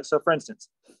statement, right? So for instance,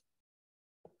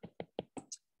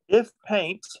 if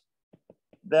paint,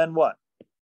 then what?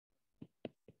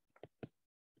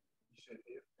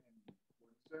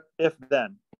 If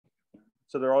then.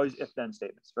 So they're always if then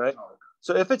statements, right?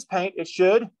 So if it's paint, it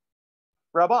should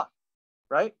rub off,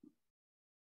 right?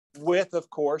 With, of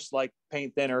course, like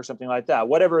paint thinner or something like that.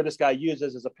 Whatever this guy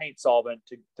uses as a paint solvent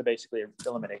to basically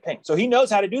eliminate paint. So he knows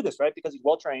how to do this, right? Because he's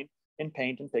well trained in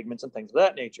paint and pigments and things of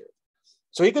that nature.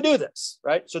 So he could do this,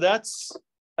 right? So that's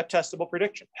a testable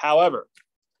prediction. However,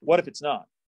 what if it's not?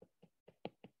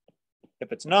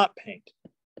 If it's not paint,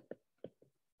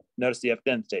 notice the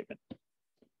if-then statement.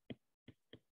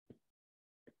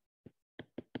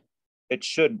 It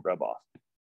shouldn't rub off.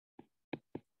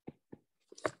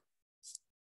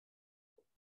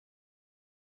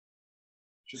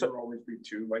 Should there always be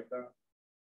two like that?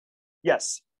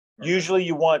 Yes. Okay. Usually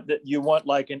you want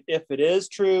like an if it is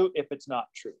true, if it's not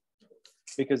true.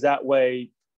 Because that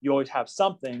way you always have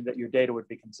something that your data would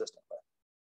be consistent with.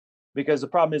 Because the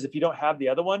problem is if you don't have the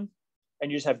other one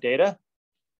and you just have data,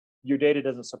 your data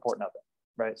doesn't support nothing,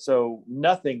 right? So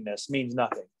nothingness means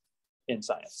nothing in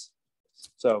science.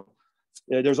 So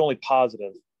there's only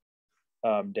positive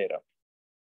data.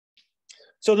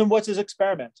 So then what's his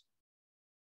experiment?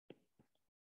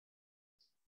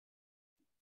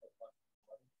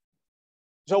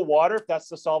 So water, if that's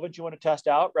the solvent you want to test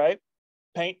out, right?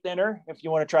 Paint thinner, if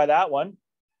you want to try that one,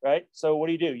 right? So what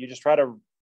do? You just try to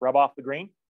rub off the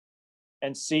green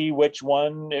and see which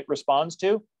one it responds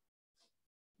to.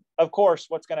 Of course,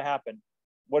 what's going to happen?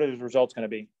 What are his results going to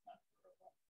be?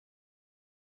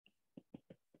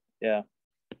 Yeah.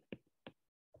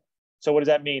 So what does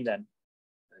that mean then?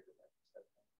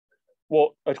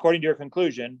 Well, according to your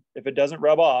conclusion, if it doesn't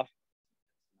rub off,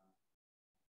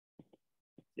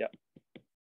 yeah.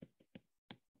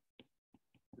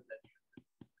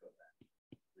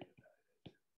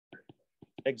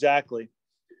 Exactly.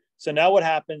 So now what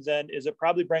happens then is it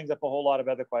probably brings up a whole lot of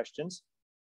other questions.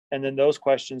 And then those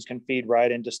questions can feed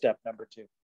right into step number 2.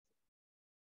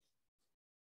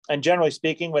 And generally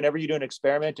speaking, whenever you do an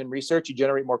experiment in research, you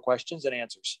generate more questions than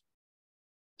answers.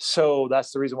 So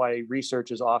that's the reason why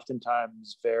research is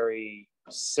oftentimes very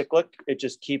cyclic. It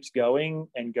just keeps going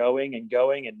and going and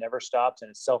going and never stops. And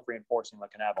it's self-reinforcing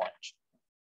like an avalanche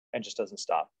and just doesn't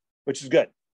stop, which is good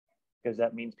because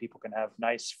that means people can have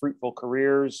nice, fruitful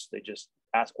careers. They just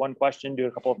ask one question, do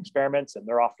a couple of experiments, and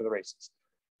they're off to the races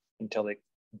until they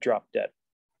drop dead.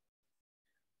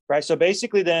 Right. So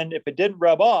basically then if it didn't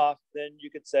rub off, then you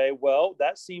could say, well,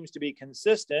 that seems to be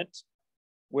consistent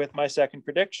with my second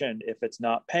prediction. If it's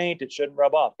not paint, it shouldn't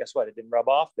rub off. Guess what? It didn't rub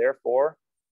off. Therefore,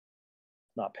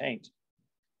 it's not paint.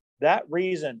 That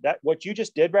reason, that what you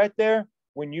just did right there,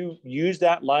 when you use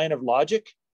that line of logic,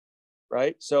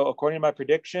 right? So according to my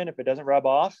prediction, if it doesn't rub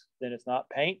off, then it's not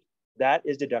paint. That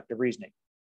is deductive reasoning.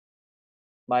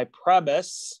 My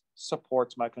premise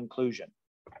supports my conclusion.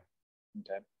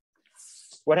 Okay.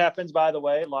 What happens, by the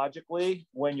way, logically,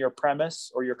 when your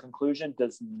premise or your conclusion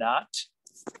does not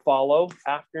follow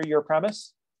after your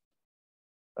premise?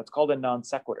 That's called a non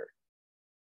sequitur.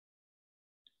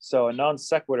 So a non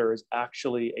sequitur is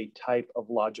actually a type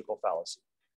of logical fallacy.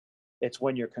 It's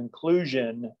when your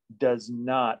conclusion does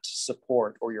not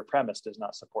support, or your premise does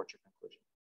not support your conclusion.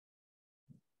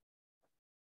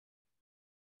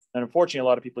 And unfortunately, a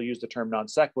lot of people use the term non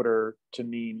sequitur to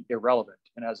mean irrelevant,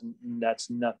 and has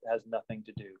nothing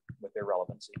to do with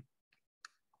irrelevancy.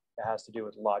 It has to do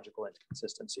with logical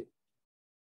inconsistency.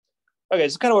 Okay,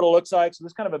 this is kind of what it looks like. So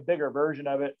this is kind of a bigger version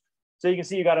of it. So you can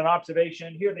see you got an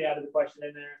observation. Here they added the question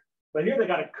in there, but here they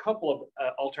got a couple of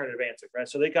alternative answers, right?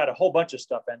 So they got a whole bunch of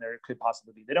stuff in there it could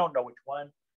possibly be. They don't know which one.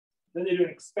 Then they do an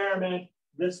experiment.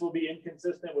 This will be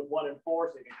inconsistent with 1 and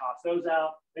 4, so you can toss those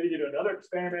out. Maybe they do another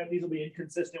experiment. These will be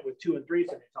inconsistent with 2 and 3,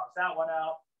 so they toss that one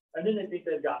out. And then they think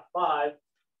they've got 5.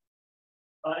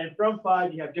 And from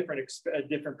 5, you have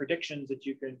different predictions that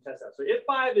you can test out. So if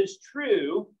 5 is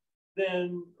true,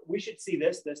 then we should see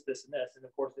this, this, this, and this. And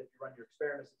of course, if you run your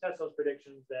experiments and test those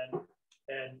predictions, then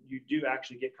and you do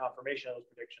actually get confirmation of those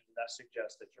predictions, and that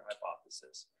suggests that your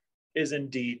hypothesis is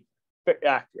indeed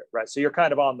accurate, right? So you're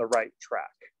kind of on the right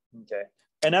track, okay?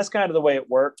 And that's kind of the way it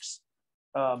works.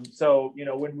 So, you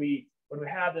know, when we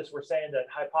have this, we're saying that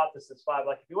hypothesis 5,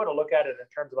 like if you want to look at it in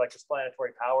terms of like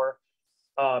explanatory power,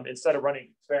 instead of running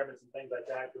experiments and things like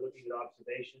that, you're looking at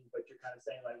observations, but you're kind of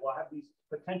saying like, well, I have these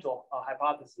potential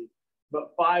hypotheses,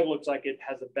 but 5 looks like it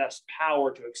has the best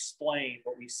power to explain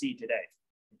what we see today,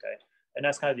 okay? And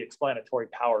that's kind of the explanatory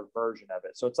power version of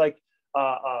it. So it's like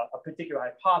a particular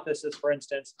hypothesis, for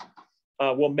instance,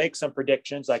 will make some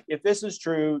predictions. Like if this is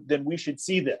true, then we should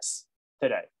see this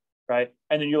today, right?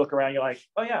 And then you look around, you're like,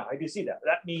 oh yeah, I do see that.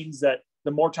 That means that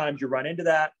the more times you run into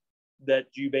that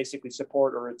you basically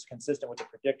support or it's consistent with the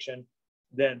prediction,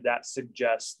 then that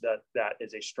suggests that that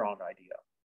is a strong idea,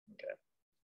 okay?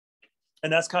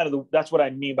 And that's kind of that's what I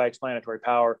mean by explanatory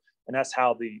power. And that's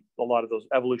how a lot of those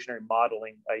evolutionary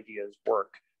modeling ideas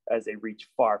work as they reach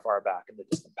far, far back in the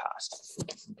distant past.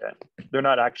 Okay, they're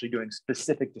not actually doing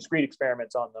specific discrete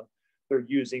experiments on them. They're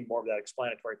using more of that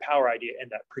explanatory power idea and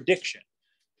that prediction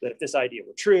that if this idea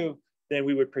were true, then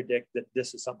we would predict that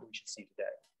this is something we should see today.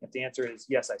 If the answer is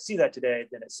yes, I see that today,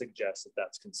 then it suggests that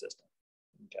that's consistent.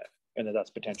 Okay, and that that's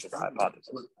potential for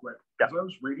hypothesis. Yeah. As I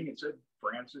was reading, it said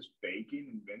Francis Bacon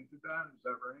invented that. Is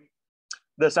that right?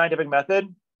 The scientific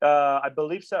method. I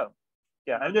believe so.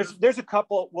 Yeah, and there's a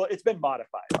couple. Well, it's been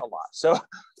modified a lot. So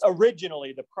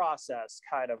originally, the process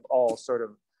kind of all sort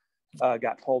of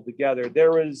got pulled together.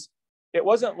 It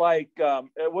wasn't like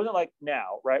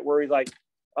now, right? Where he's like,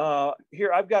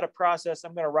 here I've got a process.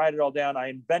 I'm going to write it all down. I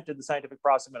invented the scientific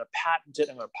process. I'm going to patent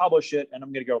it. I'm going to publish it, and I'm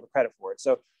going to get all the credit for it.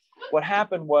 So what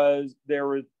happened was there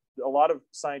was a lot of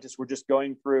scientists were just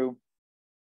going through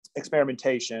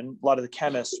experimentation. A lot of the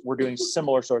chemists were doing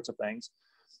similar sorts of things.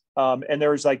 And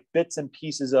there was like bits and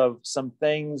pieces of some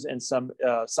things and some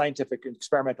scientific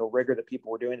experimental rigor that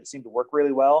people were doing that seemed to work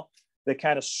really well. That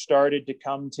kind of started to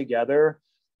come together.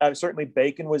 Certainly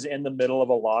Bacon was in the middle of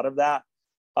a lot of that.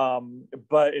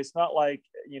 But it's not like,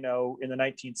 you know, in the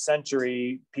 19th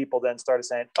century, people then started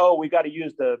saying, oh, we got to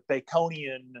use the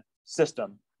Baconian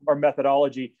system or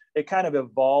methodology. It kind of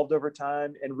evolved over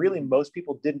time. And really, most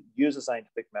people didn't use a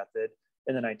scientific method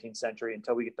in the 19th century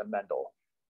until we get to Mendel.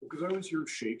 Because I always hear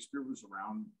Shakespeare was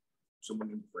around someone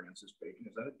named Francis Bacon.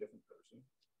 Is that a different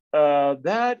person?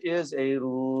 That is a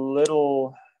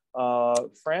little,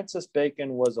 Francis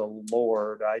Bacon was a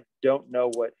lord. I don't know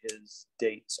what his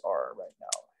dates are right now.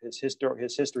 His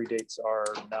history dates are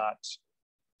not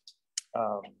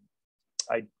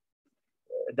That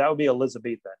would be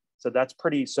Elizabethan. So that's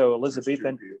pretty, so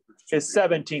Elizabethan is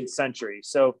 17th century.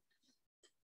 So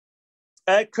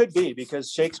it could be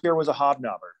because Shakespeare was a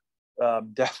hobnobber,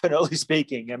 definitely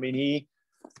speaking. I mean,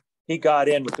 he got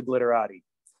in with the glitterati.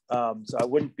 So I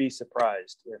wouldn't be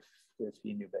surprised if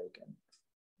he knew Bacon.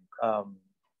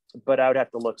 But I would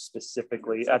have to look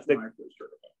specifically at the,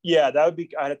 yeah, that would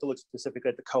be, I'd have to look specifically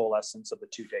at the coalescence of the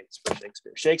two dates for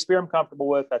Shakespeare. Shakespeare I'm comfortable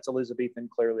with, that's Elizabethan,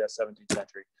 clearly that's 17th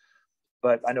century.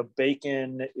 But I know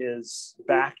Bacon is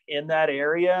back in that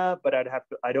area, but I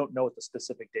don't know what the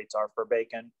specific dates are for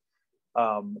Bacon.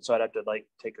 So I'd have to like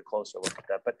take a closer look at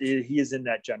that, but he is in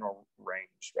that general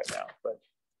range right now, but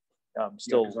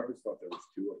still. Yeah, I always thought there was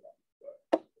two of them.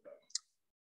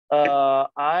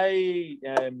 I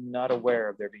am not aware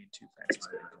of there being two Francis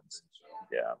Bacons.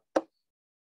 Yeah.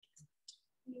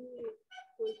 He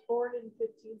was born in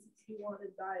 1561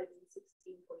 and died in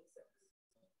 1626.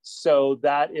 So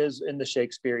that is in the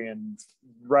Shakespearean,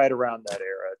 right around that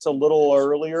era. It's a little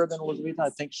earlier than Elizabethan. I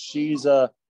think she's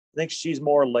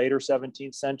more later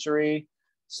 17th century.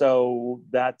 So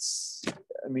that's,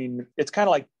 I mean, it's kind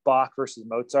of like Bach versus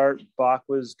Mozart. Bach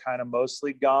was kind of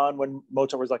mostly gone when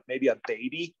Mozart was like maybe a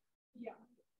baby. Yeah.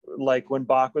 Like when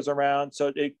Bach was around.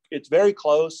 So it's very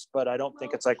close, but I don't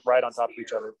think it's like right on top of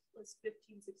each other. It was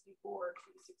 1564 to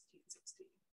 1616.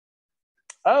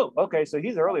 Oh, okay. So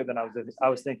he's earlier than I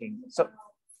was thinking. So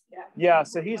yeah,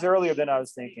 so he's earlier than I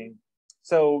was thinking.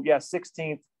 So yeah,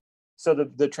 16th. So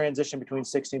the transition between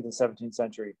 16th and 17th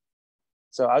century.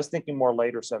 So I was thinking more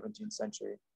later 17th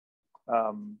century.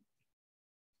 Because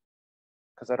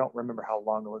I don't remember how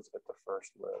long Elizabeth I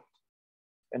lived.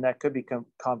 And that could be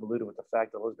convoluted with the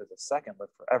fact that Elizabeth II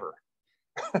lived forever.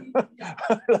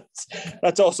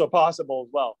 that's also possible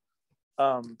as well.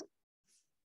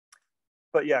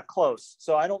 But yeah, close.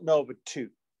 So I don't know of two.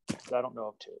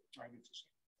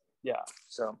 Yeah.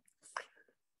 So,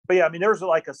 but yeah, I mean, there was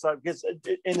like because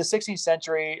in the 16th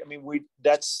century, I mean, we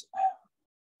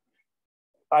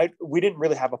didn't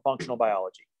really have a functional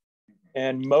biology,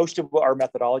 and most of our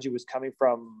methodology was coming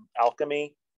from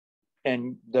alchemy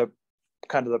and the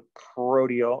kind of the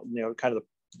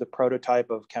the prototype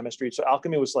of chemistry. So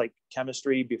alchemy was like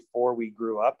chemistry before we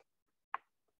grew up.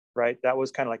 Right, that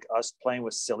was kind of like us playing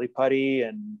with silly putty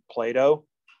and Play-Doh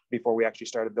before we actually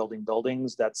started building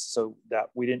buildings. That's so that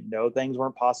we didn't know things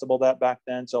weren't possible that back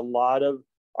then. So a lot of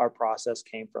our process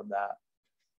came from that.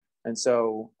 And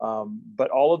so,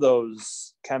 but all of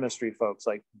those chemistry folks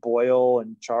like Boyle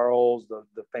and Charles, the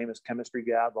famous chemistry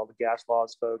guy, all the gas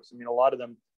laws folks, I mean, a lot of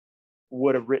them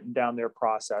would have written down their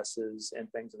processes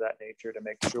and things of that nature to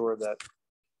make sure that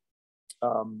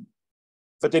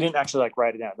but they didn't actually like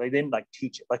write it down. They didn't like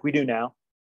teach it like we do now.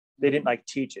 They didn't like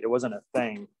teach it. It wasn't a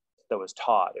thing that was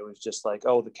taught. It was just like,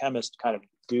 oh, the chemists kind of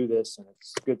do this and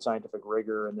it's good scientific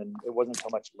rigor. And then it wasn't until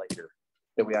much later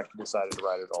that we actually decided to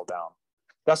write it all down.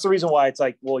 That's the reason why it's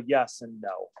like, well, yes and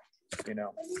no, you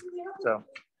know. So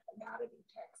anatomy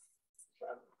text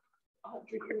from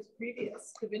 100 years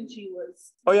previous. Da Vinci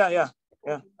was. Oh yeah.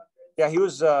 He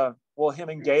was. Well, him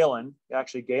and Galen.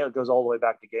 Actually, Galen goes all the way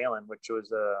back to Galen, which was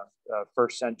a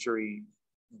first century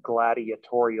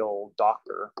gladiatorial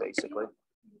doctor, basically.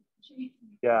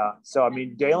 Yeah. So I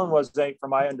mean, Galen was, from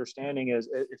my understanding, is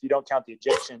if you don't count the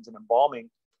Egyptians and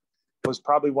embalming, was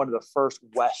probably one of the first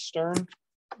Western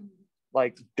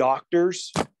like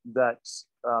doctors that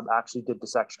actually did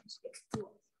dissections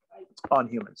on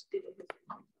humans.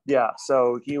 Yeah,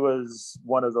 so he was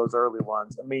one of those early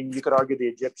ones. I mean, you could argue the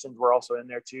Egyptians were also in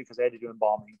there too because they had to do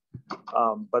embalming,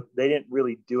 but they didn't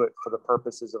really do it for the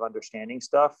purposes of understanding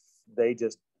stuff. They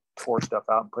just tore stuff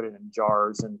out and put it in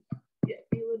jars. And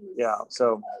yeah,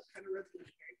 so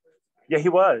yeah, he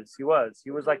was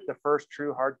like the first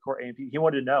true hardcore A&P. He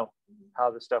wanted to know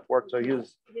how the stuff worked. So he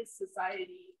was. His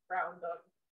society frowned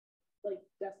on like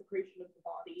desecration of the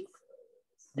body.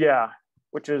 Yeah,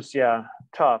 which is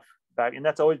tough. Back, and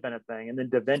that's always been a thing. And then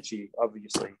Da Vinci,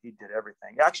 obviously, he did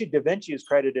everything. Actually, Da Vinci is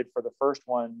credited for the first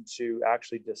one to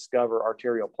actually discover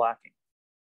arterial plaquing,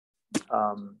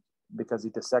 because he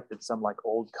dissected some like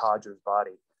old codger's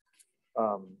body,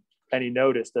 and he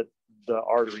noticed that the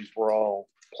arteries were all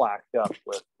plaqued up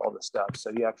with all this stuff.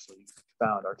 So he actually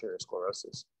found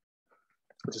arteriosclerosis,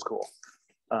 which is cool.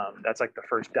 That's like the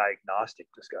first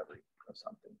diagnostic discovery of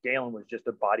something. Galen was just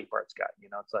a body parts guy. You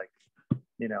know, it's like,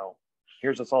 you know,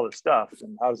 here's all this stuff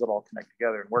and how does it all connect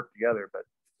together and work together. But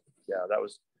yeah, that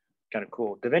was kind of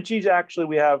cool. Da Vinci's actually,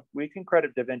 we can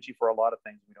credit Da Vinci for a lot of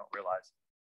things we don't realize.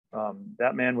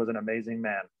 That man was an amazing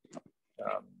man.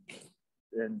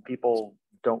 And people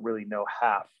don't really know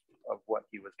half of what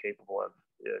he was capable of.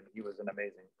 He was an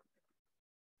amazing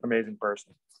amazing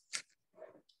person.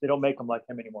 They don't make them like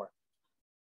him anymore.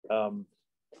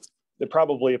 They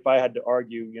probably, if I had to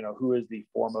argue, you know, who is the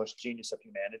foremost genius of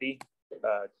humanity,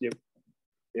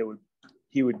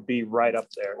 he would be right up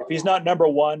there. If he's not number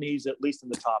one, he's at least in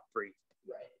the top three.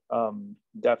 Right.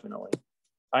 Definitely.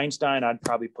 Einstein, I'd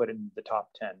probably put in the top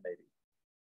 10, maybe.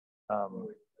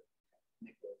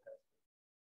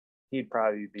 He'd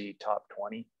probably be top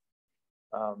 20.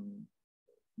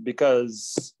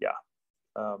 Because, yeah.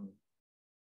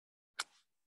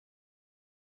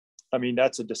 I mean,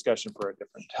 that's a discussion for a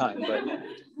different time,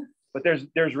 but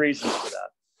there's reasons for that.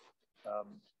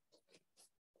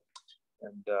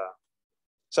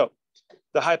 So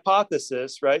the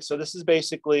hypothesis, right? So this is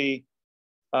basically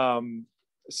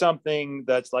something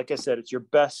that's, like I said, it's your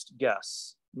best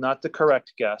guess, not the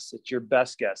correct guess. It's your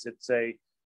best guess.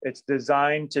 It's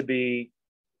designed to be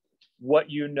what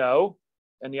you know.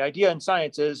 And the idea in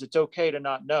science is it's okay to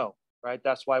not know, right?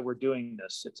 That's why we're doing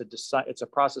this. It's a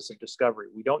process of discovery.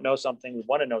 We don't know something, we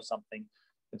want to know something.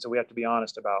 And so we have to be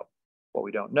honest about what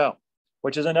we don't know,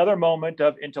 which is another moment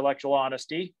of intellectual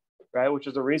honesty, right? Which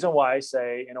is the reason why I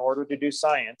say, in order to do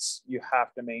science, you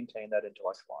have to maintain that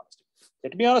intellectual honesty. You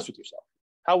have to be honest with yourself.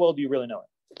 How well do you really know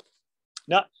it?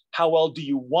 Not how well do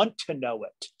you want to know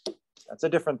it? That's a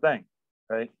different thing,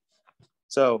 right?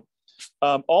 So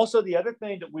also the other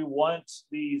thing that we want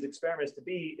these experiments to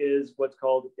be is what's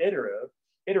called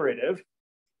iterative.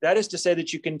 That is to say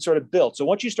that you can sort of build. So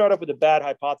once you start off with a bad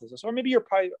hypothesis, or maybe your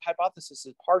hypothesis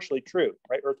is partially true,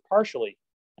 right? Or it's partially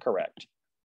correct.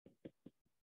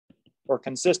 Or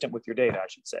consistent with your data, I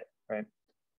should say, right?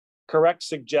 Correct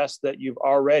suggests that you've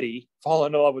already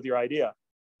fallen in love with your idea,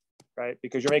 right?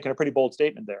 Because you're making a pretty bold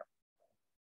statement there.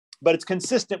 But it's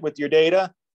consistent with your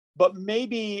data, but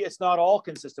maybe it's not all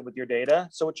consistent with your data.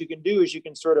 So what you can do is you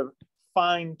can sort of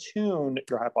fine tune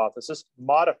your hypothesis,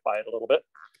 modify it a little bit,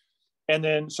 and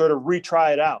then sort of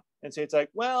retry it out and say, it's like,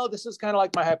 well, this is kind of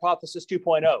like my hypothesis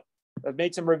 2.0. I've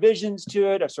made some revisions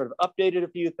to it. I've sort of updated a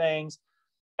few things.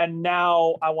 And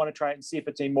now I want to try it and see if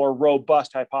it's a more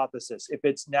robust hypothesis, if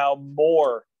it's now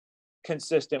more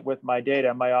consistent with my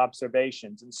data, my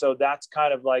observations. And so that's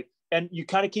kind of like, and you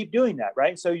kind of keep doing that,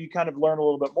 right? So you kind of learn a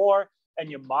little bit more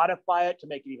and you modify it to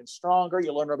make it even stronger.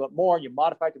 You learn a little bit more, you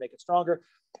modify it to make it stronger.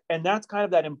 And that's kind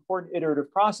of that important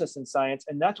iterative process in science.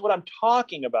 And that's what I'm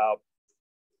talking about.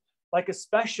 Like,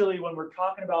 especially when we're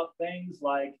talking about things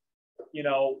like, you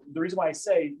know, the reason why I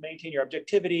say maintain your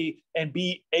objectivity and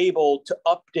be able to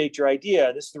update your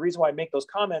idea. This is the reason why I make those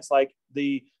comments. Like,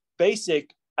 the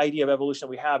basic idea of evolution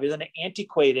we have is an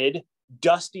antiquated,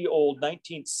 dusty old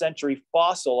 19th century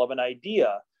fossil of an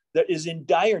idea that is in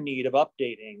dire need of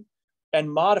updating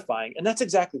and modifying. And that's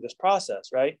exactly this process,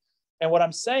 right? And what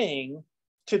I'm saying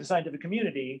to the scientific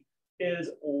community is,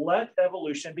 let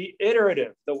evolution be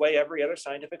iterative, the way every other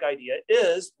scientific idea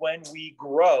is when we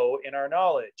grow in our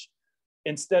knowledge.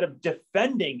 Instead of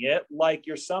defending it like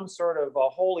you're some sort of a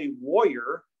holy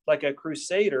warrior, like a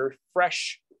crusader,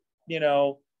 fresh, you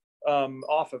know,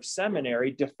 off of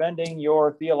seminary, defending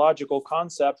your theological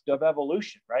concept of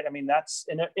evolution, right? I mean, that's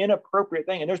an inappropriate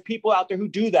thing. And there's people out there who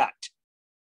do that.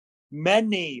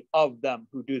 Many of them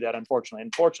who do that, unfortunately.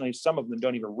 Unfortunately, some of them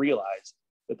don't even realize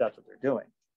that that's what they're doing.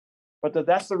 But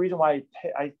that's the reason why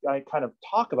I kind of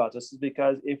talk about this, is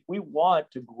because if we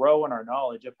want to grow in our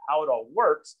knowledge of how it all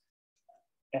works,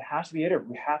 it has to be iterative.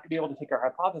 We have to be able to take our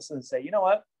hypothesis and say, you know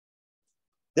what?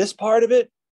 This part of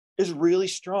it is really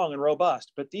strong and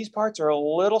robust, but these parts are a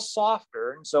little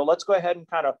softer. And so let's go ahead and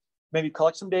kind of maybe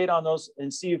collect some data on those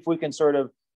and see if we can sort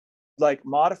of like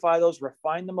modify those,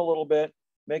 refine them a little bit,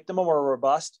 make them more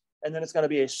robust. And then it's going to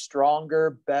be a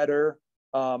stronger, better,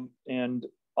 and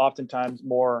oftentimes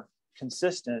more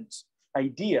consistent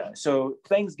idea. So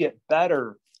things get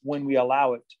better when we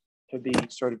allow it to be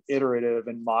sort of iterative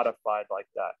and modified like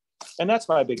that. And that's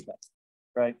my big thing,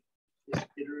 right? Is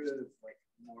iterative like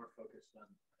more focused on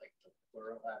like the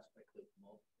plural aspect of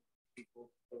multiple people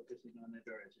focusing on it,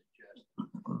 or is it just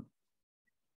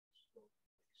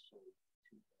so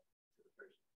to the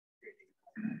person creating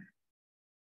it?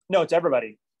 No, it's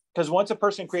everybody. Because once a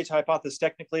person creates a hypothesis,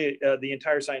 technically the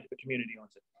entire scientific community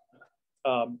owns it.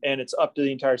 And it's up to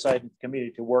the entire scientific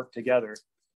community to work together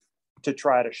to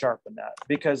try to sharpen that.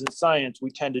 Because in science,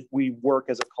 we work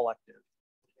as a collective.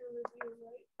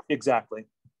 Exactly,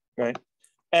 right?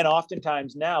 And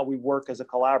oftentimes now we work as a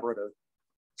collaborative.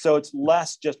 So it's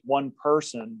less just one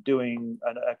person doing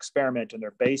an experiment in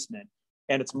their basement.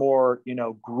 And it's more, you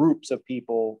know, groups of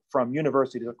people from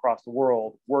universities across the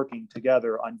world working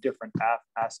together on different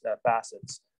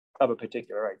facets of a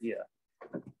particular idea.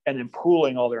 and then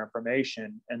pooling all their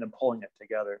information and then pulling it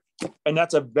together. And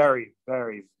that's a very,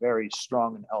 very, very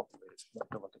strong and healthy way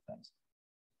to look at things.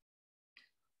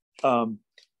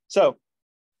 So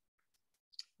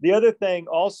the other thing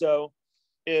also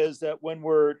is that when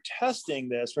we're testing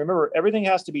this, remember, everything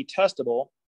has to be testable,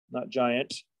 not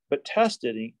giant, but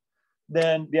tested.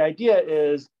 Then the idea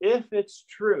is, if it's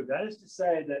true, that is to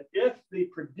say that if the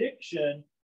prediction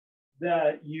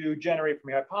that you generate from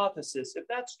your hypothesis, if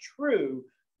that's true,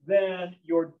 then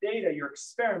your data, your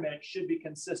experiment should be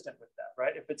consistent with that,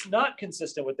 right? If it's not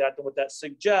consistent with that, then what that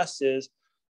suggests is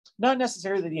not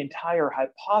necessarily that the entire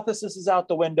hypothesis is out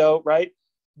the window, right?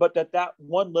 But that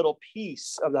one little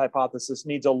piece of the hypothesis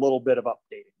needs a little bit of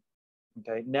updating,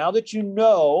 okay? Now that you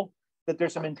know that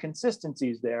there's some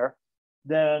inconsistencies there,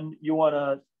 then you want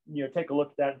to take a look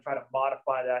at that and try to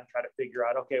modify that and try to figure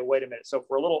out, okay, wait a minute. So if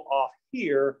we're a little off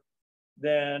here,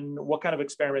 then what kind of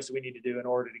experiments do we need to do in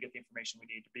order to get the information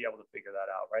we need to be able to figure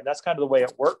that out, right? And that's kind of the way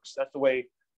it works. That's the way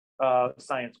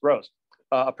science grows.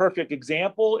 A perfect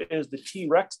example is the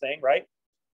T-Rex thing, right?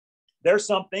 There's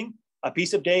something, a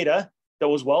piece of data that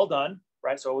was well done,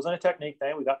 right? So it wasn't a technique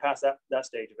thing. We got past that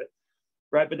stage of it,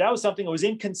 right? But that was something that was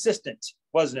inconsistent,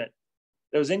 wasn't it?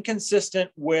 It was inconsistent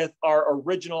with our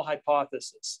original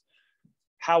hypothesis.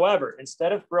 However,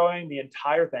 instead of throwing the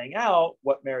entire thing out,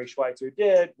 what Mary Schweitzer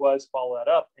did was follow that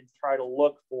up and try to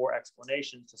look for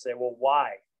explanations to say, well,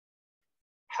 why?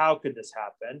 How could this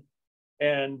happen?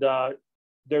 And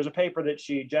there's a paper that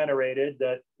she generated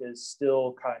that is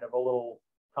still kind of a little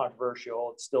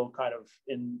controversial. It's still kind of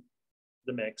in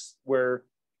the mix, where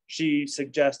she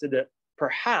suggested that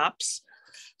perhaps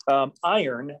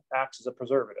iron acts as a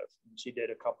preservative. And she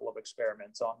did a couple of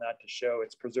experiments on that to show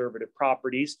its preservative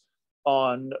properties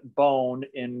on bone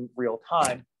in real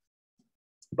time.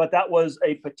 But that was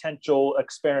a potential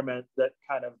experiment that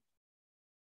kind of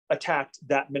attacked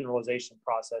that mineralization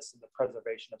process and the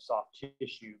preservation of soft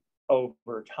tissue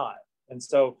over time. And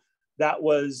so that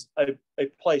was a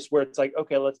place where it's like,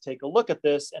 okay, let's take a look at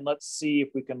this and let's see if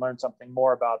we can learn something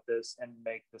more about this and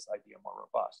make this idea more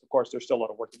robust. Of course, there's still a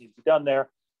lot of work that needs to be done there,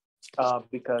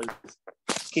 because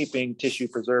keeping tissue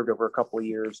preserved over a couple of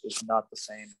years is not the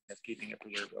same as keeping it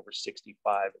preserved over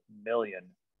 65 million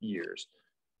years.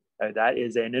 That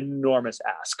is an enormous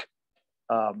ask.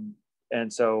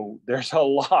 And so there's a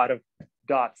lot of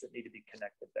dots that need to be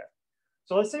connected there.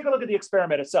 So let's take a look at the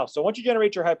experiment itself. So once you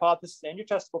generate your hypothesis and your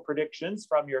testable predictions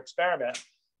from your experiment,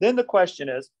 then the question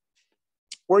is,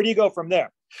 where do you go from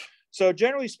there? So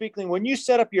generally speaking, when you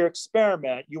set up your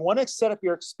experiment, you want to set up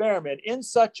your experiment in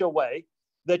such a way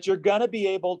that you're going to be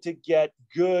able to get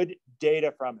good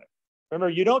data from it. Remember,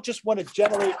 you don't just want to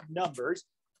generate numbers.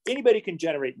 Anybody can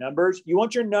generate numbers. You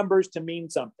want your numbers to mean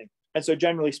something. And so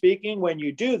generally speaking, when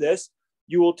you do this,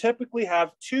 you will typically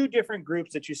have two different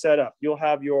groups that you set up. You'll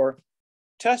have your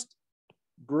test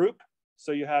group.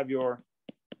 So you have your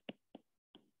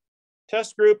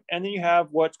test group, and then you have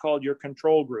what's called your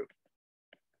control group.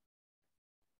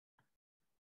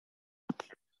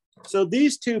 So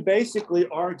these two basically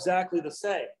are exactly the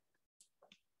same.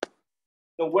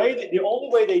 The only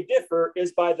way they differ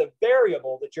is by the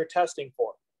variable that you're testing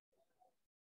for.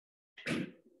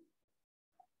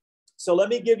 So let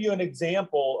me give you an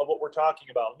example of what we're talking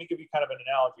about. Let me give you kind of an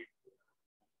analogy.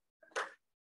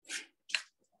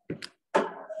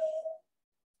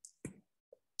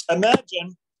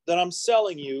 Imagine that I'm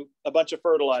selling you a bunch of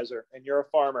fertilizer and you're a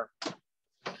farmer.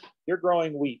 You're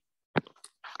growing wheat.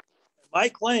 My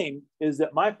claim is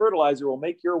that my fertilizer will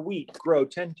make your wheat grow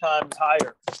 10 times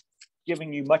higher,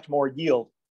 giving you much more yield.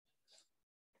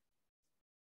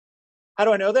 How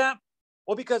do I know that?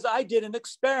 Well, because I did an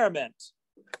experiment,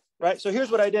 right? So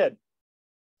here's what I did.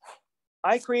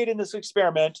 I created in this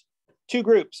experiment two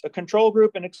groups, a control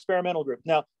group and experimental group.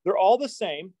 Now, they're all the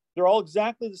same. They're all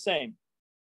exactly the same.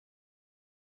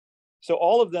 So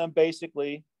all of them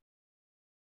basically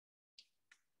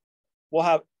will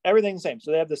have everything the same.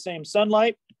 So they have the same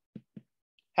sunlight,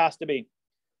 has to be.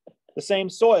 The same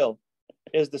soil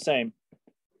is the same.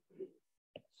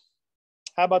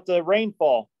 How about the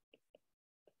rainfall?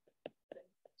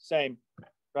 Same,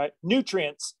 right?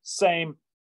 Nutrients, same.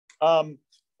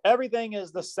 Everything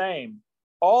is the same.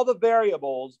 All the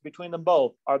variables between them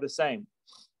both are the same.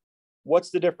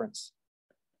 What's the difference?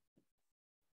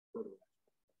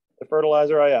 The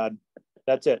fertilizer I add.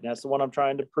 That's it. That's the one I'm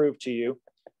trying to prove to you.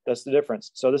 That's the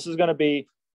difference. So this is going to be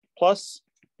plus,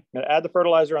 I'm going to add the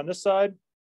fertilizer on this side.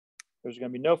 There's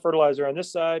going to be no fertilizer on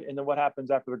this side. And then what happens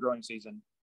after the growing season?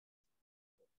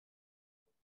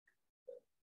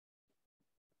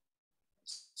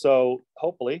 So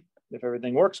hopefully, if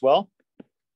everything works well,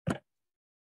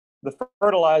 The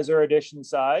fertilizer addition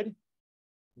side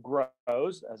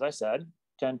grows, as I said,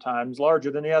 10 times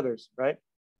larger than the others, right?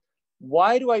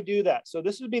 Why do I do that? So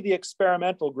this would be the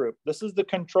experimental group. This is the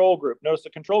control group. Notice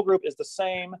the control group is the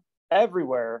same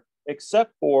everywhere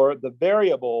except for the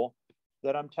variable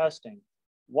that I'm testing.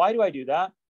 Why do I do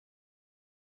that?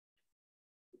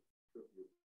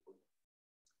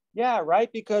 Yeah, right?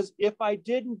 Because if I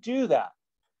didn't do that,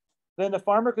 then the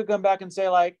farmer could come back and say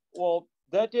like, well,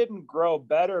 that didn't grow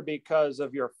better because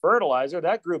of your fertilizer.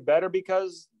 That grew better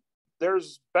because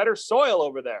there's better soil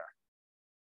over there,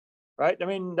 right? I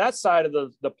mean, that side of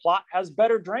the plot has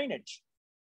better drainage.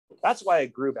 That's why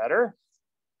it grew better,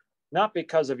 not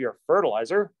because of your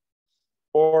fertilizer.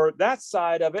 Or that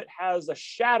side of it has a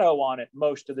shadow on it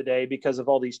most of the day because of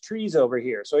all these trees over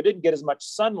here. So it didn't get as much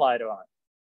sunlight on it.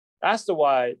 That's the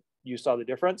why you saw the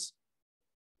difference.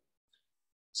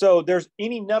 So there's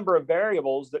any number of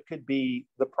variables that could be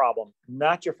the problem,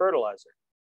 not your fertilizer.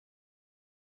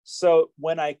 So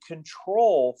when I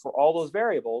control for all those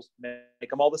variables, make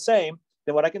them all the same,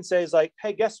 then what I can say is like,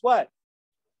 hey, guess what?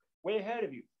 Way ahead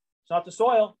of you. It's not the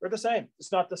soil, they're the same.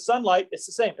 It's not the sunlight, it's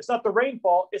the same. It's not the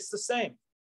rainfall, it's the same.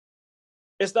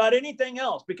 It's not anything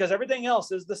else because everything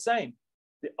else is the same.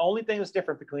 The only thing that's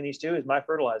different between these two is my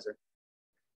fertilizer.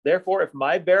 Therefore, if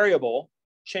my variable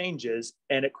changes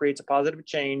and it creates a positive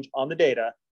change on the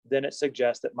data, then it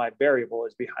suggests that my variable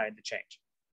is behind the change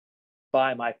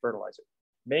by my fertilizer.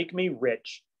 Make me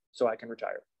rich so I can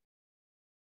retire.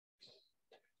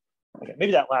 Okay,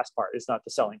 maybe that last part is not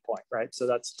the selling point, right? So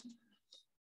that's,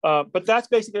 but that's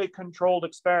basically a controlled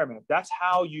experiment. That's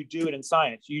how you do it in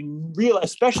science. You realize,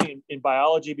 especially in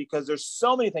biology, because there's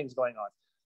so many things going on,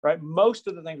 right? Most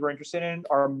of the things we're interested in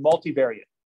are multivariate.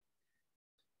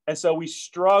 And so we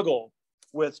struggle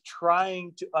with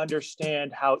trying to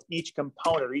understand how each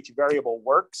component or each variable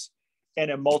works in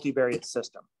a multivariate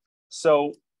system.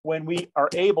 So when we are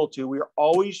able to, we are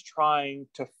always trying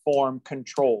to form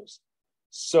controls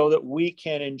so that we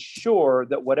can ensure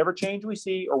that whatever change we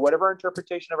see or whatever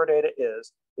interpretation of our data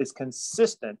is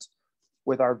consistent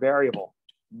with our variable,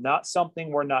 not something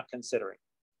we're not considering,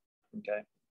 okay,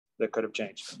 that could have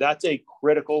changed. That's a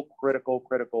critical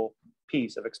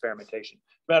piece of experimentation.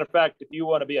 As a matter of fact, if you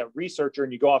want to be a researcher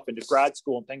and you go off into grad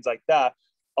school and things like that,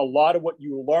 a lot of what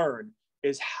you learn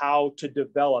is how to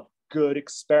develop good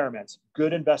experiments,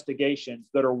 good investigations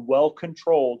that are well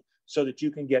controlled so that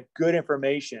you can get good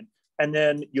information. And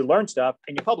then you learn stuff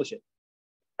and you publish it.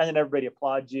 And then everybody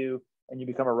applauds you and you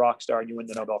become a rock star and you win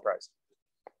the Nobel Prize.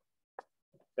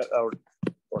 Or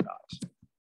not.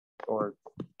 Or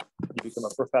you become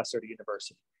a professor at a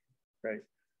university, right?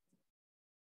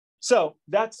 So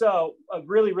that's a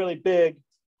really big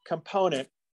component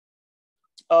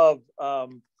of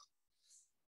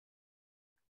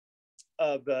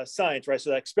science, right?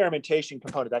 So that experimentation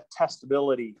component, that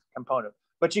testability component.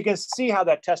 But you can see how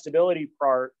that testability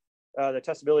part, the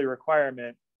testability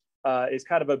requirement is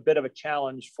kind of a bit of a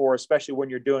challenge for, especially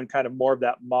when you're doing kind of more of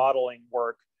that modeling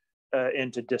work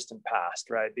into distant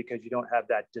past, right? Because you don't have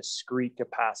that discrete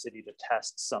capacity to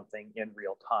test something in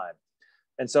real time.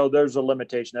 And so there's a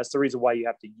limitation. That's the reason why you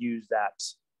have to use that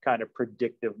kind of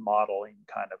predictive modeling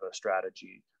kind of a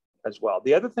strategy as well.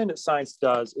 The other thing that science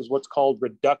does is what's called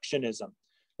reductionism.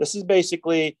 This is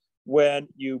basically when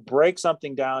you break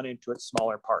something down into its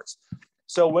smaller parts.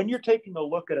 So when you're taking a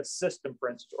look at a system, for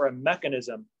instance, or a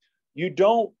mechanism, you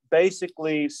don't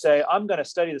basically say, I'm going to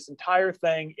study this entire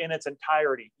thing in its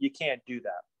entirety. You can't do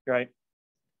that, right?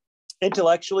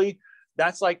 Intellectually,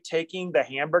 that's like taking the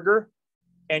hamburger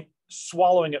and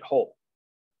swallowing it whole.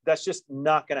 That's just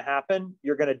not going to happen.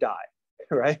 You're going to die,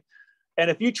 right? And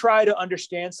if you try to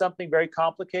understand something very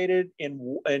complicated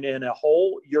in a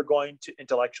whole, you're going to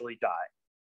intellectually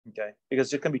die, okay?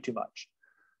 Because it can be too much.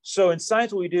 So in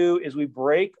science, what we do is we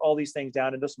break all these things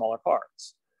down into smaller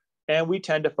parts. And we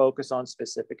tend to focus on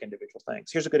specific individual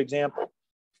things. Here's a good example.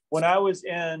 When I was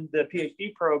in the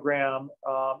PhD program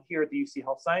here at the UC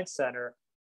Health Science Center,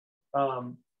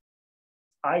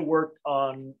 I worked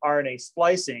on RNA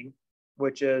splicing,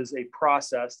 which is a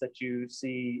process that you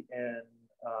see in,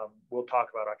 we'll talk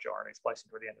about actually RNA splicing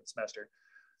toward the end of the semester.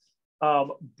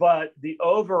 But the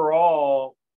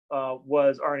overall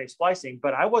was RNA splicing,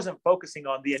 but I wasn't focusing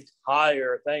on the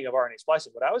entire thing of RNA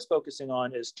splicing. What I was focusing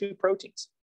on is two proteins.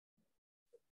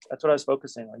 That's what I was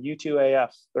focusing on, U2AF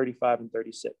 35 and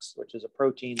 36, which is a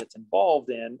protein that's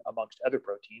involved in, amongst other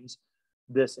proteins,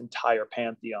 this entire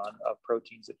pantheon of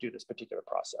proteins that do this particular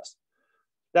process.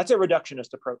 That's a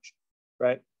reductionist approach,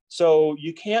 right? So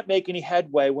you can't make any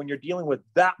headway when you're dealing with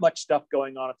that much stuff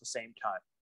going on at the same time.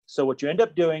 So what you end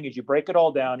up doing is you break it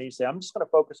all down and you say, I'm just going to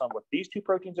focus on what these two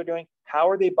proteins are doing. How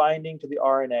are they binding to the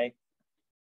RNA?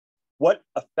 What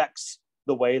affects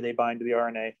the way they bind to the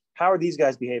RNA? How are these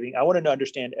guys behaving? I want to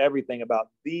understand everything about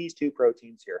these two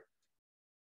proteins here.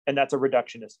 And that's a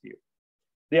reductionist view.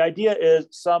 The idea is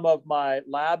some of my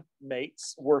lab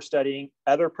mates were studying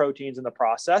other proteins in the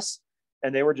process,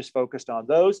 and they were just focused on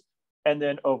those. And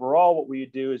then overall, what we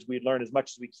would do is we'd learn as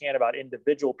much as we can about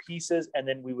individual pieces, and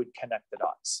then we would connect the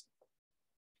dots,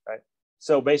 right?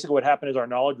 So basically what happened is our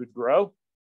knowledge would grow,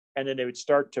 and then they would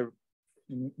start to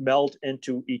meld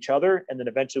into each other. And then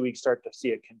eventually we start to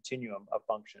see a continuum of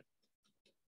function,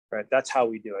 right? That's how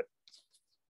we do it.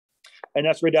 And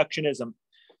that's reductionism.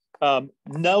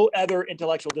 No other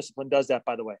intellectual discipline does that,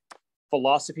 by the way.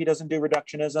 Philosophy doesn't do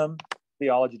reductionism.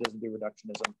 Theology doesn't do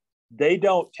reductionism. They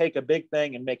don't take a big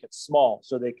thing and make it small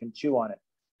so they can chew on it.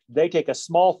 They take a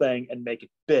small thing and make it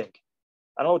big.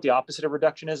 I don't know what the opposite of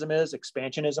reductionism is,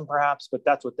 expansionism perhaps, but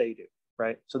that's what they do,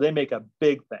 right? So they make a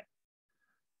big thing.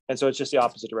 And so it's just the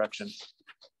opposite direction.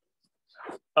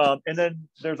 And then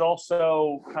there's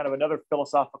also kind of another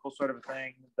philosophical sort of a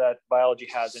thing that biology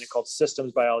has in it called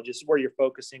systems biology. This is where you're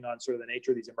focusing on sort of the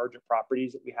nature of these emergent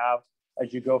properties that we have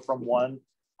as you go from one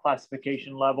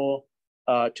classification level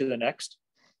to the next.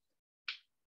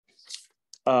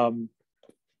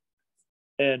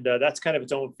 That's kind of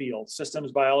its own field.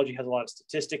 Systems biology has a lot of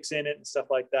statistics in it and stuff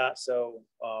like that. So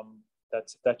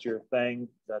that's your thing.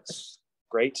 That's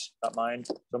great, not mine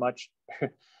so much.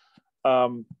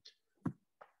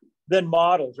 Then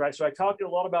models, right? So I talked a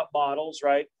lot about models,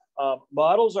 right?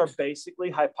 Models are basically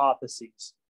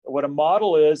hypotheses. What a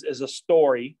model is a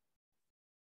story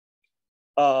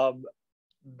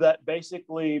that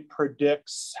basically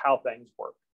predicts how things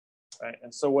work, right?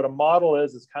 And so what a model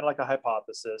is kind of like a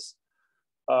hypothesis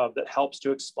that helps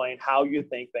to explain how you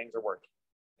think things are working.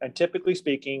 And typically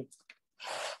speaking,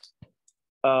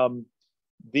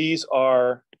 these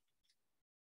are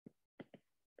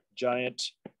giant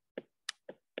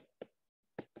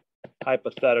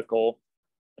hypothetical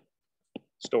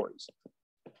stories.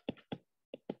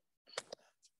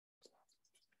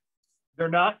 They're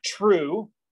not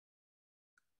true,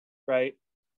 right?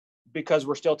 Because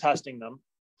we're still testing them.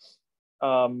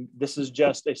 This is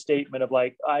just a statement of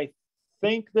like, I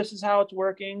think this is how it's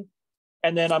working.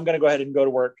 And then I'm going to go ahead and go to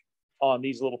work on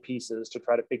these little pieces to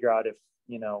try to figure out if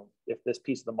this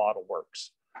piece of the model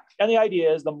works. And the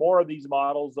idea is the more of these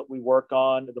models that we work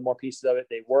on, the more pieces of it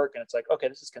they work. And it's like, okay,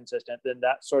 this is consistent. Then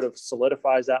that sort of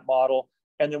solidifies that model.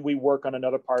 And then we work on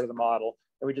another part of the model.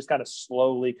 And we just kind of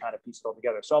slowly kind of piece it all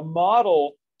together. So a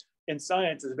model in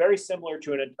science is very similar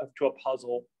to a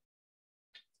puzzle.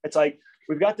 It's like,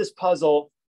 we've got this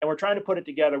puzzle and we're trying to put it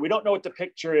together. We don't know what the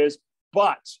picture is,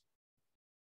 but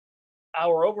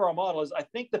our overall model is, I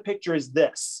think the picture is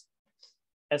this.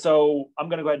 And so I'm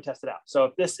going to go ahead and test it out. So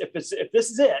if this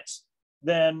is it,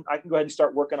 then I can go ahead and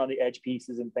start working on the edge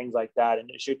pieces and things like that,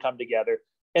 and it should come together.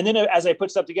 And then as I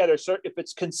put stuff together, so if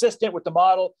it's consistent with the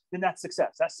model, then that's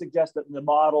success. That suggests that the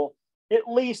model, at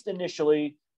least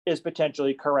initially, is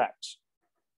potentially correct.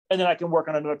 And then I can work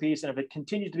on another piece, and if it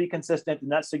continues to be consistent, then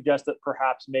that suggests that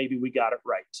perhaps maybe we got it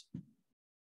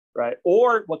right?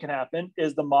 Or what can happen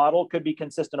is the model could be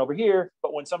consistent over here,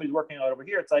 but when somebody's working on it over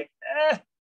here, it's like,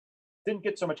 didn't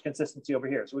get so much consistency over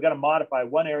here. So we got to modify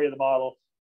one area of the model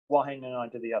while hanging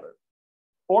on to the other.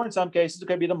 Or in some cases, it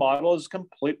could be the model is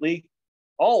completely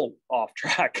all off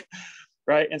track,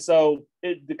 right? And so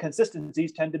the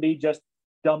consistencies tend to be just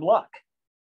dumb luck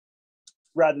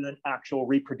rather than actual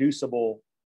reproducible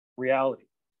reality.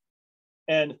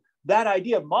 And that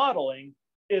idea of modeling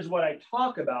is what I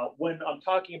talk about when I'm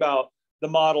talking about the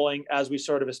modeling as we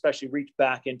sort of especially reach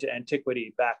back into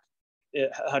antiquity, back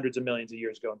hundreds of millions of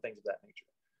years ago and things of that nature.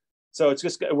 So it's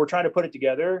just, we're trying to put it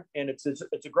together, and it's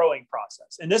a growing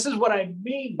process. And this is what I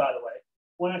mean, by the way,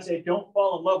 when I say don't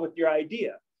fall in love with your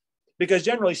idea, because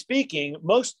generally speaking,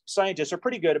 most scientists are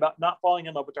pretty good about not falling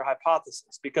in love with their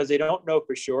hypothesis because they don't know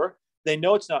for sure. They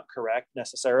know it's not correct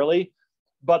necessarily,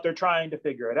 but they're trying to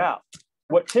figure it out.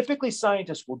 What typically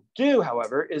scientists will do,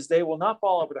 however, is they will not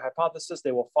fall in love with their hypothesis.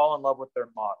 They will fall in love with their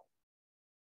model.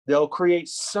 They'll create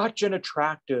such an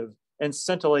attractive and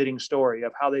scintillating story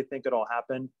of how they think it all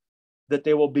happened that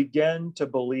they will begin to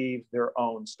believe their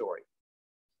own story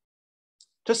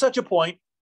to such a point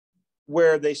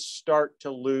where they start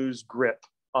to lose grip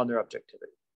on their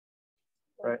objectivity,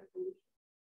 right?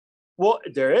 Well,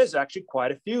 there is actually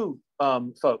quite a few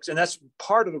folks, and that's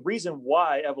part of the reason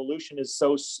why evolution is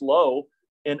so slow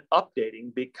in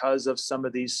updating, because of some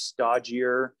of these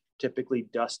stodgier, typically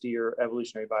dustier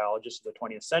evolutionary biologists of the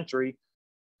 20th century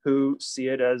who see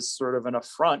it as sort of an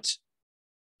affront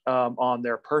on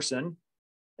their person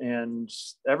and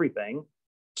everything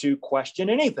to question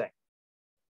anything.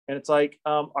 And it's like,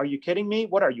 are you kidding me?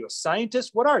 What are you, a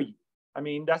scientist? What are you? I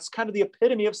mean, that's kind of the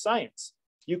epitome of science.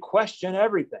 You question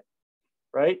everything,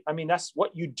 right? I mean, that's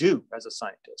what you do as a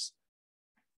scientist.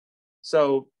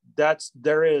 So that's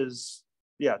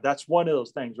one of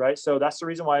those things, right? So that's the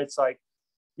reason why it's like,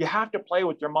 you have to play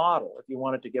with your model if you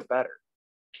want it to get better.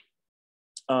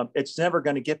 It's never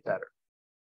going to get better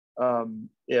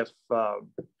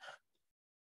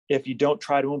if you don't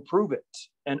try to improve it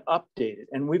and update it.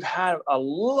 And we've had a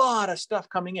lot of stuff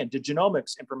coming in. The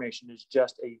genomics information is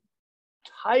just a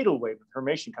tidal wave of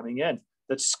information coming in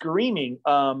that's screaming,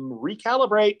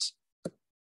 recalibrate,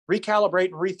 and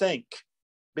rethink,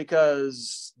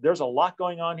 because there's a lot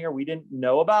going on here we didn't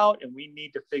know about, and we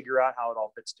need to figure out how it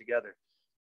all fits together.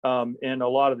 And a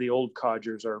lot of the old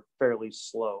codgers are fairly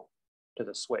slow to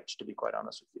the switch, to be quite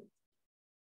honest with you.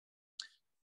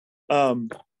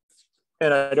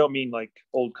 And I don't mean like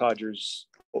old codgers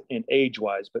in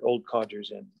age-wise, but old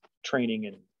codgers in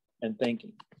training and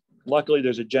thinking. Luckily,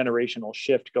 there's a generational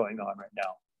shift going on right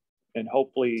now. And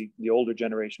hopefully the older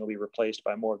generation will be replaced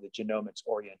by more of the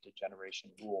genomics-oriented generation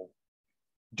who will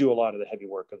do a lot of the heavy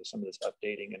work of some of this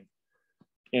updating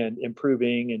and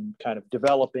improving and kind of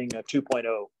developing a 2.0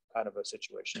 kind of a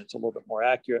situation. It's a little bit more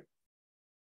accurate.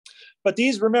 But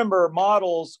these, remember,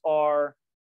 models are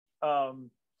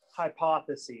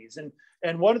hypotheses.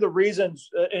 And one of the reasons,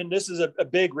 and this is a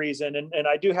big reason, and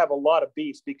I do have a lot of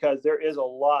beefs because there is a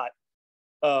lot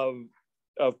of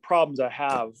problems I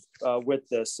have with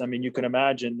this. I mean, you can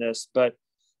imagine this, but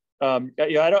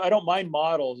yeah, I don't mind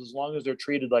models as long as they're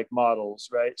treated like models,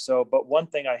 right? So, but one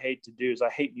thing I hate to do is I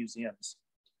hate museums.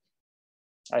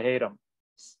 I hate them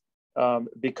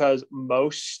because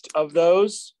most of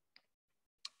those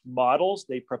models,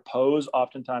 they propose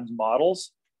oftentimes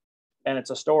models, and it's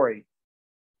a story.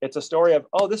 It's a story of,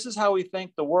 oh, this is how we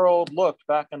think the world looked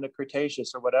back in the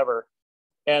Cretaceous or whatever.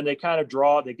 And they kind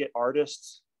of they get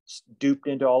artists duped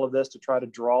into all of this to try to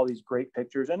draw these great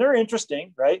pictures. And they're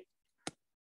interesting, right?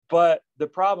 But the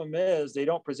problem is they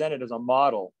don't present it as a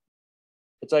model.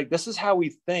 It's like, this is how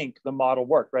we think the model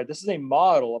worked, right? This is a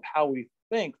model of how we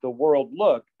think the world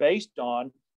looked based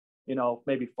on, you know,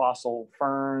 maybe fossil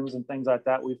ferns and things like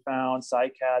that we found,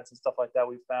 cycads and stuff like that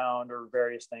we found, or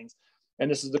various things. And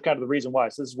this is the kind of the reason why.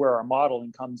 So this is where our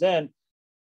modeling comes in.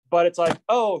 But it's like,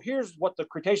 oh, here's what the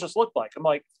Cretaceous looked like. I'm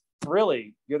like,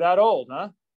 really? You're that old, huh?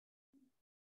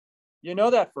 You know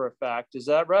that for a fact. Is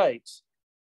that right?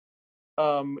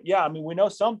 Yeah, I mean, we know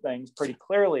some things pretty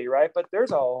clearly, right? But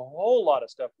there's a whole lot of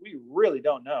stuff we really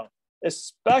don't know,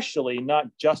 especially not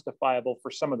justifiable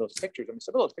for some of those pictures. I mean,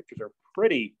 some of those pictures are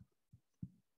pretty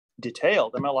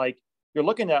detailed. I mean, like, you're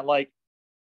looking at like,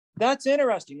 that's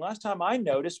interesting. Last time I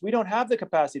noticed, we don't have the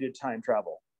capacity to time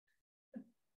travel.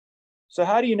 So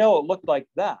how do you know it looked like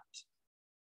that?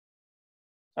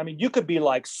 I mean, you could be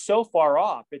like so far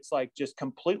off. It's like just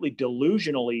completely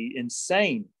delusionally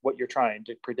insane what you're trying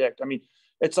to predict. I mean,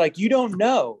 it's like, you don't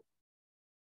know.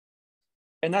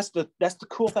 And that's the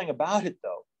cool thing about it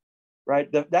though, right?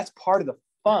 That's part of the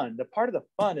fun. The part of the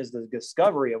fun is the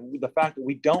discovery of the fact that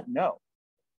we don't know.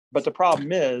 But the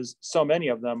problem is so many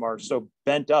of them are so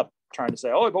bent up trying to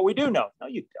say, oh, but we do know. No,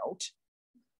 you don't.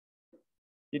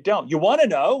 You don't. You want to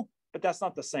know, but that's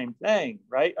not the same thing,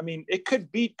 right? I mean, it could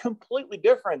be completely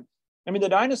different. I mean, the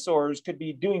dinosaurs could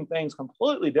be doing things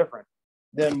completely different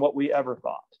than what we ever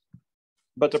thought.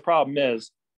 But the problem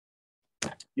is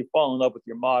you fall in love with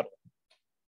your model.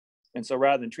 And so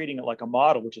rather than treating it like a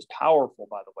model, which is powerful,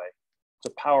 by the way,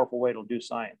 it's a powerful way to do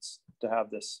science, to have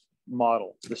this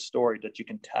model, this story that you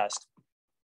can test.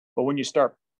 But when you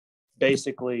start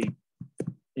basically,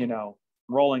 you know,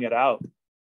 rolling it out,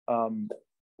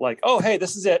 like, oh, hey,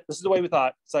 this is it. This is the way we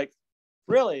thought. It's like,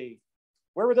 really?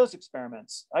 Where were those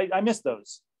experiments? I missed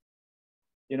those.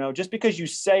 You know, just because you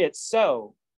say it's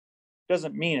so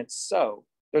doesn't mean it's so.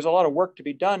 There's a lot of work to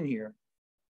be done here.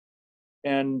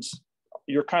 And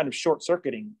you're kind of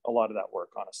short-circuiting a lot of that work,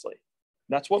 honestly.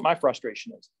 That's what my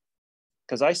frustration is.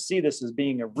 Because I see this as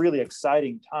being a really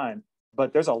exciting time,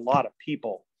 but there's a lot of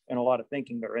people and a lot of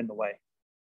thinking that are in the way.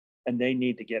 And they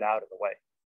need to get out of the way,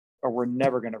 or we're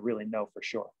never going to really know for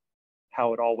sure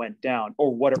how it all went down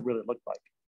or what it really looked like.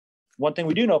 One thing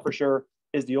we do know for sure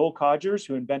is the old codgers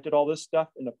who invented all this stuff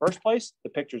in the first place, the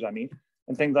pictures, I mean,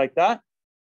 and things like that,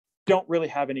 don't really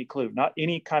have any clue, not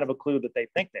any kind of a clue that they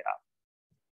think they have.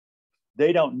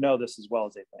 They don't know this as well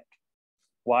as they think.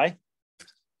 Why?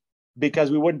 Because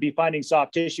we wouldn't be finding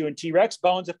soft tissue in T-Rex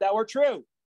bones if that were true.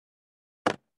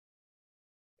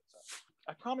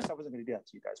 I promised I wasn't going to do that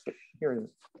to you guys, but here it is.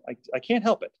 I can't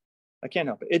help it. I can't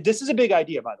help it. This is a big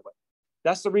idea, by the way.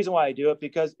 That's the reason why I do it,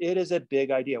 because it is a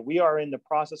big idea. We are in the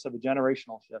process of a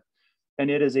generational shift,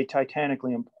 and it is a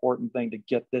titanically important thing to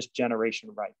get this generation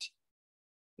right.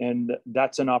 And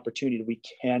that's an opportunity we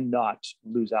cannot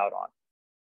lose out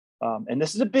on. And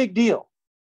this is a big deal,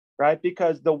 right?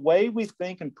 Because the way we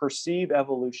think and perceive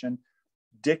evolution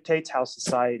dictates how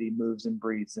society moves and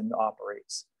breathes and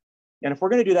operates. And if we're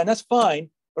going to do that, and that's fine,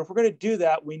 but if we're going to do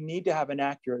that, we need to have an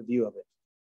accurate view of it.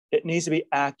 It needs to be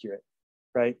accurate,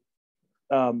 right?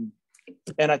 And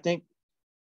I think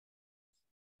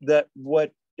that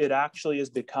what it actually is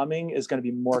becoming is going to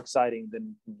be more exciting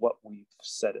than what we've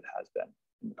said it has been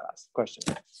in the past. Question.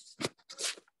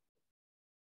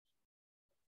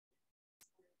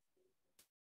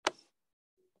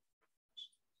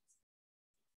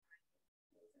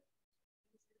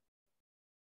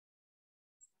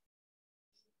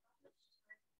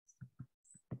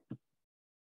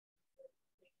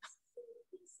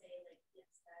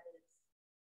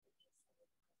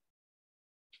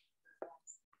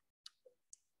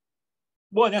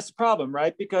 Well, and that's the problem,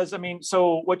 right? Because I mean,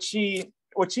 so what she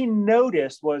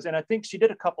noticed was, and I think she did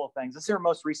a couple of things. This is her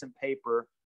most recent paper,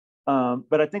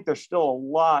 but I think there's still a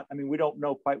lot. I mean, we don't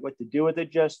know quite what to do with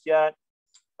it just yet.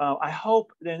 I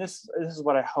hope, and this is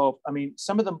what I hope. I mean,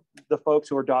 some of the folks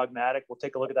who are dogmatic will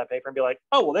take a look at that paper and be like,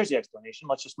 "Oh, well, there's the explanation.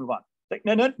 Let's just move on." Like,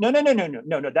 no.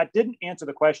 That didn't answer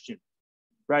the question,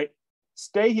 right?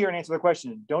 Stay here and answer the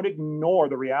question. Don't ignore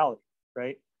the reality,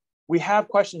 right? We have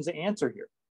questions to answer here.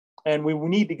 And we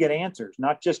need to get answers,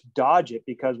 not just dodge it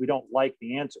because we don't like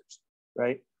the answers,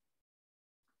 right?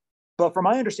 But from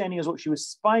my understanding is what she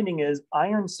was finding is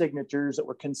iron signatures that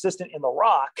were consistent in the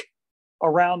rock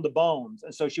around the bones.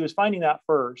 And so she was finding that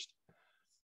first.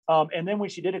 And then when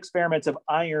she did experiments of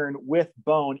iron with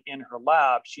bone in her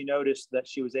lab, she noticed that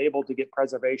she was able to get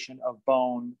preservation of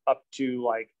bone up to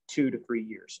like 2 to 3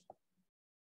 years.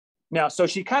 Now, so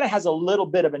she kind of has a little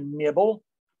bit of a nibble,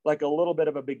 like a little bit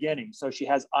of a beginning. So she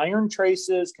has iron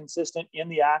traces consistent in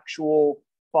the actual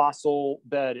fossil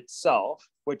bed itself,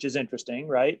 which is interesting,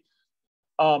 right?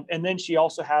 And then she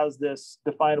also has this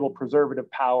definable preservative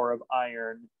power of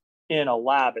iron in a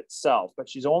lab itself, but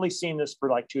she's only seen this for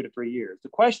like 2 to 3 years. The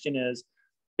question is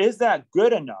that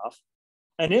good enough?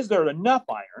 And is there enough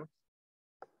iron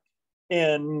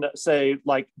in, say,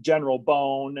 like general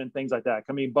bone and things like that?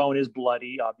 I mean, bone is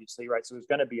bloody, obviously, right? So there's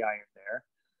going to be iron there.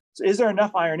 So is there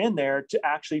enough iron in there to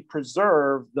actually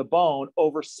preserve the bone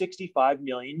over 65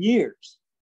 million years?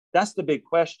 That's the big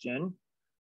question.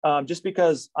 Just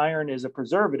because iron is a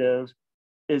preservative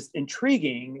is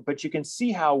intriguing, but you can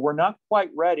see how we're not quite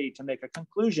ready to make a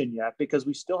conclusion yet because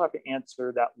we still have to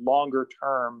answer that longer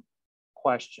term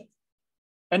question.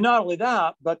 And not only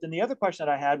that, but then the other question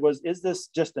that I had was, is this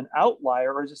just an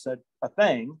outlier or is this a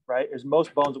thing, right? Is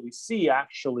most bones that we see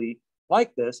actually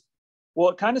like this? Well,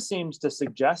 it kind of seems to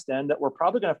suggest then that we're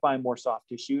probably going to find more soft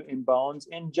tissue in bones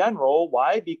in general.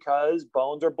 Why? Because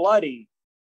bones are bloody.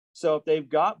 So if they've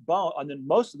got bone, and then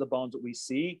most of the bones that we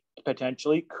see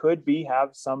potentially could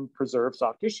have some preserved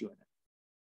soft tissue in it,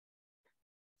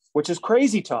 which is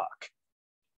crazy talk.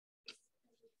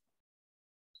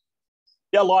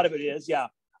 Yeah, a lot of it is. Yeah,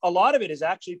 a lot of it is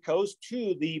actually goes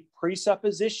to the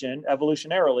presupposition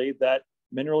evolutionarily that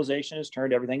mineralization has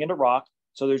turned everything into rock.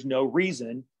 So there's no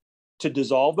reason to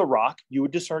dissolve the rock. You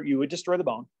would destroy the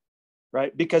bone,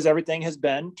 right? Because everything has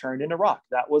been turned into rock.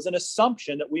 That was an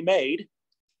assumption that we made,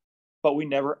 but we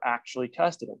never actually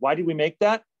tested it. Why did we make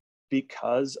that?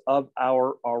 Because of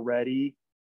our already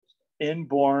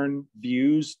inborn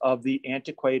views of the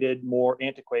more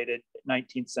antiquated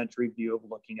 19th century view of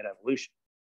looking at evolution.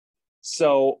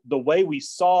 So the way we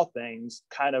saw things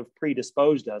kind of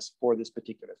predisposed us for this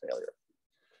particular failure,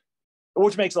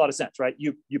 which makes a lot of sense, right?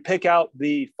 You pick out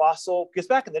the fossil, because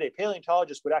back in the day,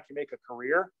 paleontologists would actually make a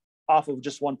career off of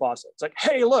just one fossil. It's like,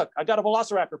 hey, look, I got a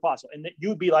velociraptor fossil. And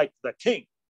you'd be like the king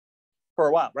for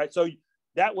a while, right? So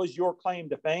that was your claim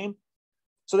to fame.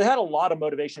 So they had a lot of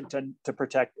motivation to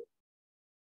protect it.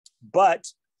 But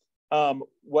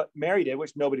what Mary did,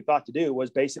 which nobody thought to do,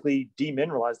 was basically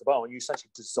demineralize the bone. You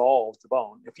essentially dissolve the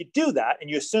bone. If you do that and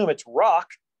you assume it's rock,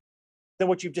 then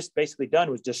what you've just basically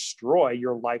done was destroy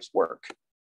your life's work,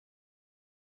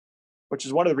 which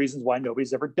is one of the reasons why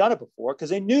nobody's ever done it before, because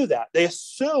they knew that. They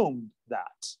assumed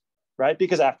that, right?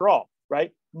 Because after all,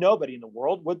 right, nobody in the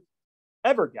world would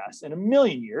ever guess in a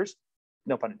million years,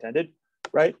 no pun intended,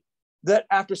 right, that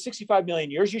after 65 million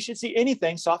years, you should see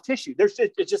anything soft tissue.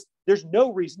 There's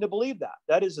no reason to believe that.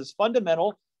 That is as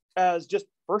fundamental as just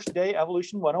first day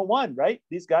evolution 101, right?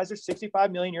 These guys are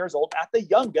 65 million years old at the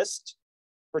youngest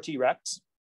for T-Rex.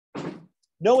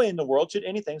 No way in the world should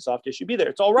anything soft tissue be there.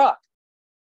 It's all rock.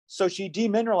 So she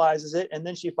demineralizes it, and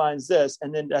then she finds this,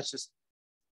 and then it's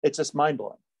just mind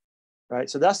blowing, right?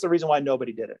 So that's the reason why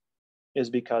nobody did it, is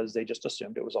because they just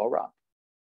assumed it was all rock.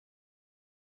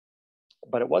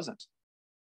 But it wasn't,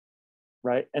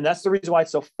 right? And that's the reason why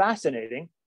it's so fascinating.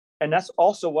 And that's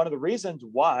also one of the reasons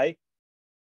why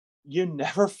you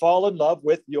never fall in love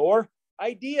with your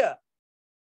idea,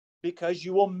 because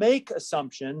you will make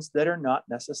assumptions that are not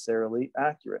necessarily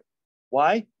accurate.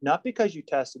 Why? Not because you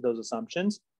tested those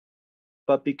assumptions,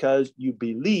 but because you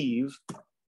believe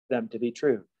them to be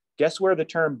true. Guess where the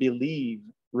term believe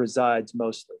resides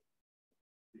mostly?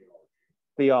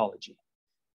 Theology.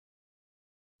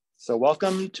 So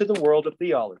welcome to the world of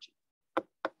theology,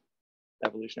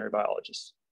 evolutionary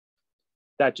biologists.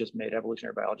 That just made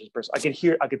evolutionary biologists.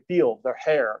 I could feel their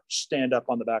hair stand up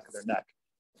on the back of their neck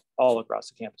all across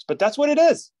the campus. But that's what it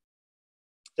is.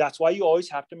 That's why you always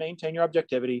have to maintain your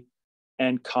objectivity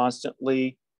and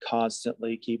constantly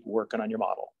keep working on your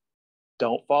model.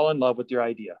 Don't fall in love with your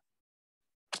idea,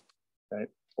 right?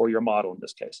 Or your model in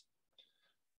this case.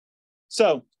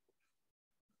 So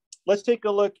let's take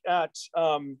a look at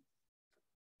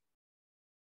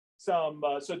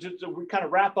so just to kind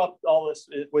of wrap up all this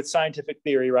with scientific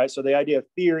theory, right? So the idea of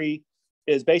theory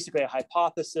is basically a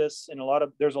hypothesis, and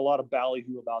there's a lot of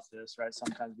ballyhoo about this, right?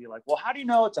 Sometimes be like, well, how do you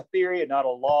know it's a theory and not a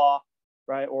law,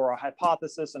 right? Or a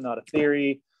hypothesis and not a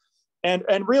theory? And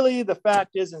really, the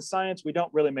fact is, in science, we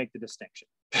don't really make the distinction,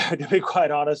 to be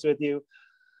quite honest with you.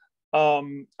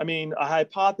 I mean, a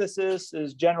hypothesis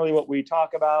is generally what we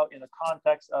talk about in the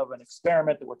context of an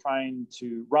experiment that we're trying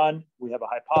to run. We have a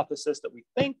hypothesis that we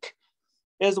think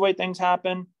is the way things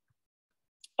happen.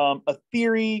 A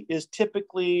theory is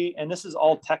typically, and this is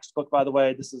all textbook, by the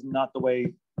way, this is not the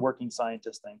way working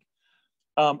scientists think.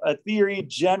 A theory,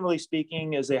 generally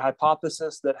speaking, is a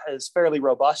hypothesis that is fairly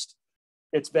robust.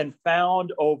 It's been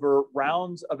found over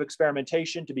rounds of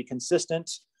experimentation to be consistent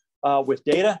with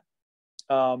data.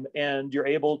 And you're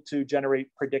able to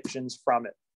generate predictions from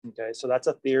it. Okay, so that's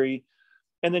a theory.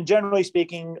 And then generally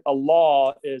speaking, a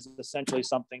law is essentially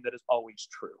something that is always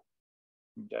true.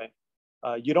 Okay,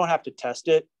 you don't have to test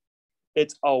it.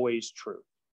 It's always true,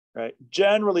 right?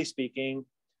 Generally speaking,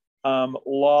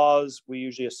 laws we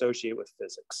usually associate with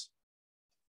physics.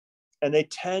 And they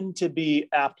tend to be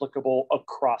applicable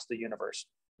across the universe,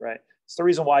 right? It's the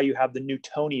reason why you have the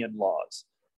Newtonian laws,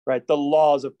 right? The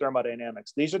laws of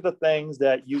thermodynamics. These are the things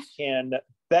that you can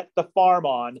bet the farm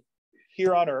on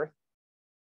here on Earth.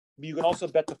 You can also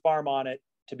bet the farm on it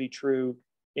to be true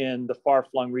in the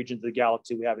far-flung regions of the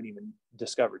galaxy we haven't even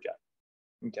discovered yet.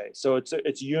 Okay, so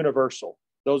it's universal.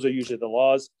 Those are usually the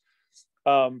laws.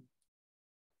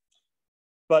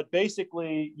 But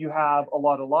basically, you have a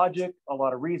lot of logic, a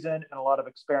lot of reason, and a lot of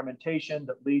experimentation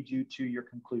that leads you to your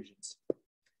conclusions.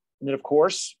 And then, of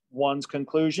course, one's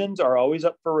conclusions are always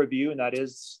up for review, and that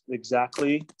is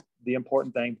exactly the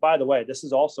important thing. By the way, this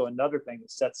is also another thing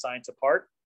that sets science apart.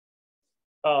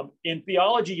 In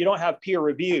theology, you don't have peer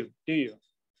review, do you?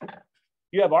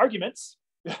 You have arguments,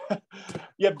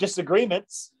 you have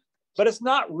disagreements, but it's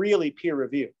not really peer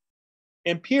review.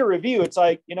 In peer review, it's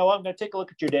like, you know what, I'm going to take a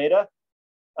look at your data.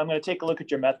 I'm going to take a look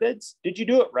at your methods. Did you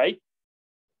do it right?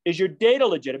 Is your data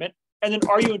legitimate? And then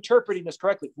are you interpreting this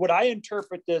correctly? Would I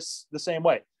interpret this the same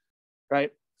way,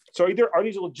 right? So either are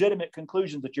these legitimate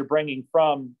conclusions that you're bringing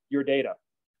from your data?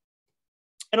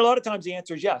 And a lot of times the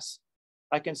answer is yes.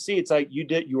 I can see it's like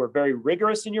you were very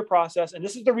rigorous in your process. And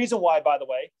this is the reason why, by the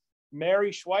way,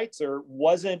 Mary Schweitzer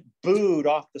wasn't booed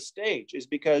off the stage, is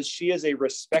because she is a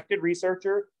respected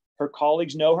researcher. Her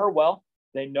colleagues know her well.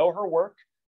 They know her work.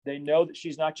 They know that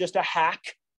she's not just a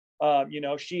hack.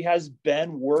 She has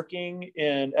been working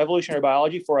in evolutionary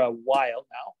biology for a while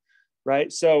now,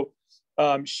 right? So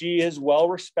she is well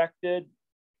respected.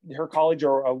 Her colleagues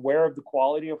are aware of the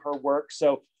quality of her work.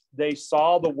 So they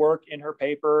saw the work in her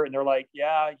paper and they're like,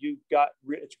 yeah,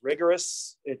 it's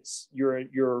rigorous. It's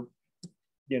your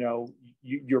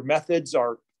methods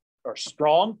are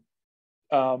strong.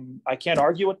 I can't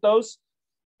argue with those.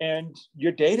 And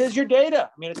your data is your data.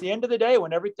 I mean, at the end of the day,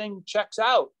 when everything checks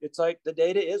out, it's like the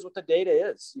data is what the data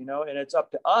is, and it's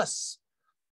up to us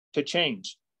to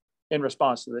change in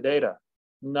response to the data,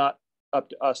 not up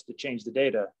to us to change the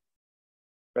data,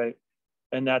 right?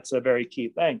 And that's a very key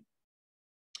thing.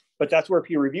 But that's where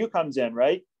peer review comes in,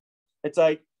 right? It's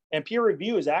like, and peer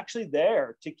review is actually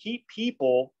there to keep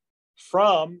people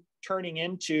from turning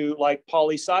into like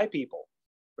poli-sci people,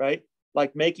 right?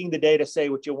 Like making the data say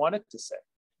what you want it to say.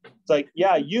 It's like,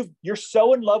 yeah, you're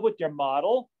so in love with your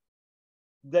model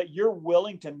that you're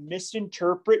willing to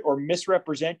misinterpret or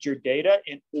misrepresent your data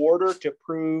in order to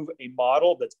prove a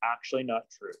model that's actually not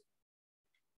true.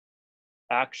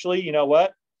 Actually, you know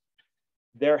what?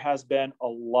 There has been a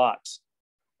lot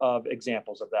of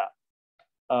examples of that.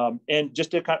 And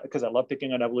just to kind of, because I love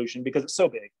picking on evolution because it's so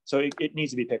big, so it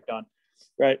needs to be picked on,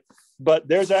 right? But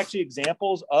there's actually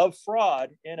examples of fraud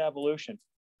in evolution,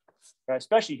 right?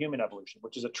 Especially human evolution,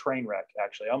 which is a train wreck,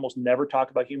 actually. I almost never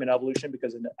talk about human evolution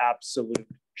because it's an absolute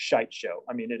shite show.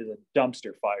 I mean, it is a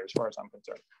dumpster fire as far as I'm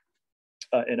concerned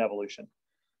in evolution.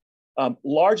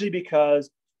 Largely because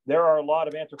there are a lot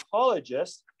of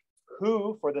anthropologists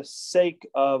who, for the sake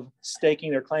of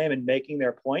staking their claim and making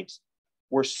their point,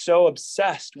 were so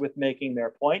obsessed with making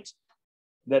their point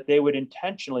that they would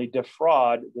intentionally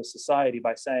defraud the society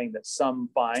by saying that some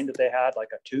find that they had, like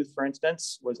a tooth, for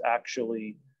instance, was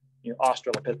actually, you know,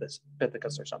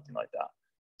 Australopithecus or something like that.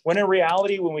 When in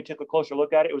reality, when we took a closer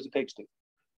look at it, it was a pig's tooth.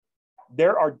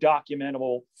 There are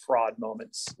documentable fraud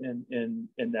moments in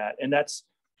that. And that's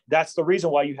the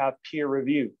reason why you have peer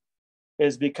review,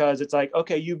 is because it's like,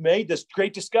 okay, you made this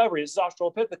great discovery. This is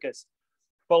Australopithecus.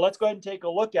 But let's go ahead and take a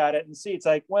look at it and see. It's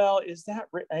like, well, is that,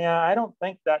 I don't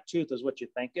think that tooth is what you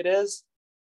think it is.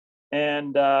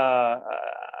 And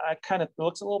I kind of, it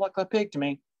looks a little like a pig to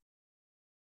me.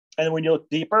 And then when you look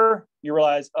deeper, you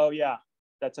realize, oh yeah,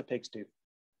 that's a pig's tooth.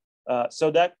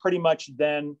 So that pretty much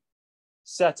then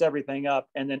sets everything up,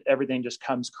 and then everything just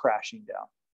comes crashing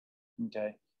down.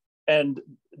 Okay. And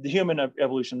the human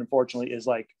evolution, unfortunately, is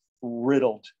like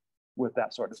riddled with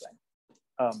that sort of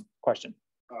thing. Question.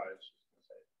 I was just gonna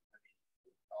say, I mean,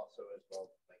 also as well,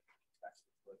 like back to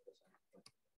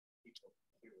people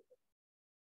hear with it.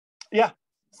 Yeah.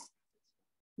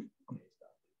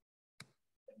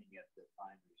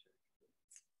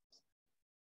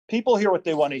 People hear what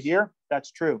they want to hear.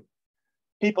 That's true.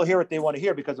 People hear what they want to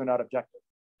hear because they're not objective.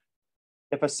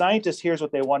 If a scientist hears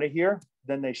what they want to hear,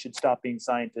 then they should stop being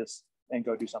scientists and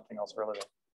go do something else for a living.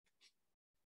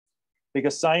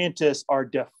 Because scientists are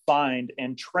defined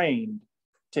and trained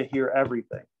to hear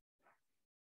everything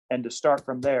and to start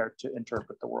from there to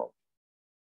interpret the world,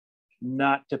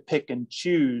 not to pick and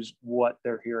choose what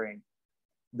they're hearing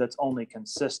that's only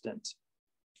consistent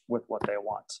with what they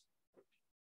want.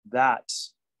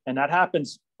 And that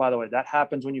happens, by the way, that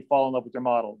happens when you fall in love with your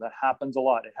model. That happens a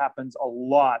lot. It happens a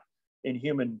lot in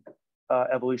human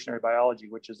evolutionary biology,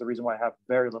 which is the reason why I have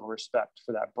very little respect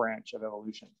for that branch of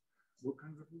evolution. What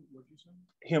kind of, what did you say?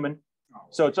 Human.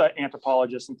 So it's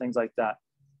anthropologists and things like that.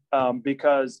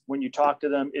 Because when you talk to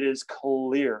them, it is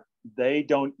clear they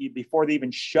don't, before they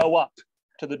even show up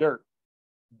to the dirt,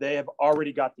 they have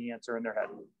already got the answer in their head.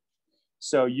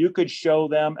 So you could show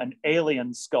them an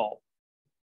alien skull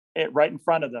right in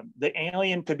front of them. The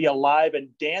alien could be alive and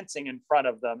dancing in front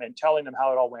of them and telling them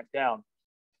how it all went down.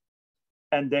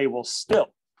 And they will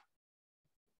still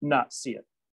not see it.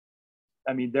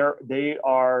 I mean, they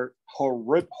are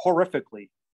horrifically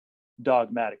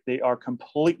dogmatic. They are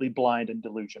completely blind and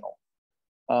delusional.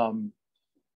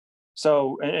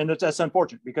 So that's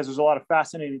unfortunate because there's a lot of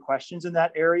fascinating questions in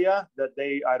that area that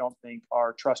I don't think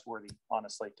are trustworthy,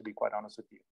 honestly, to be quite honest with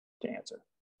you, to answer.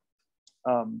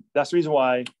 That's the reason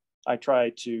why I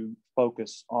try to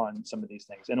focus on some of these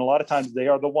things. And a lot of times they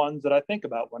are the ones that I think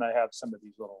about when I have some of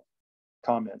these little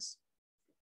comments.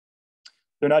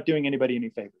 They're not doing anybody any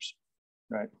favors,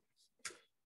 right?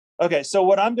 Okay, so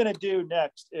what I'm going to do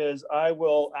next is I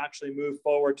will actually move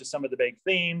forward to some of the big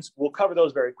themes. We'll cover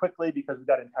those very quickly because we've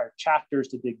got entire chapters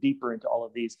to dig deeper into all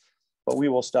of these, but we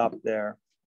will stop there.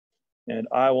 And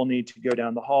I will need to go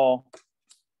down the hall.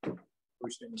 Are we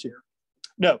staying here?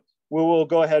 No, we will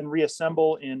go ahead and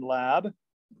reassemble in lab.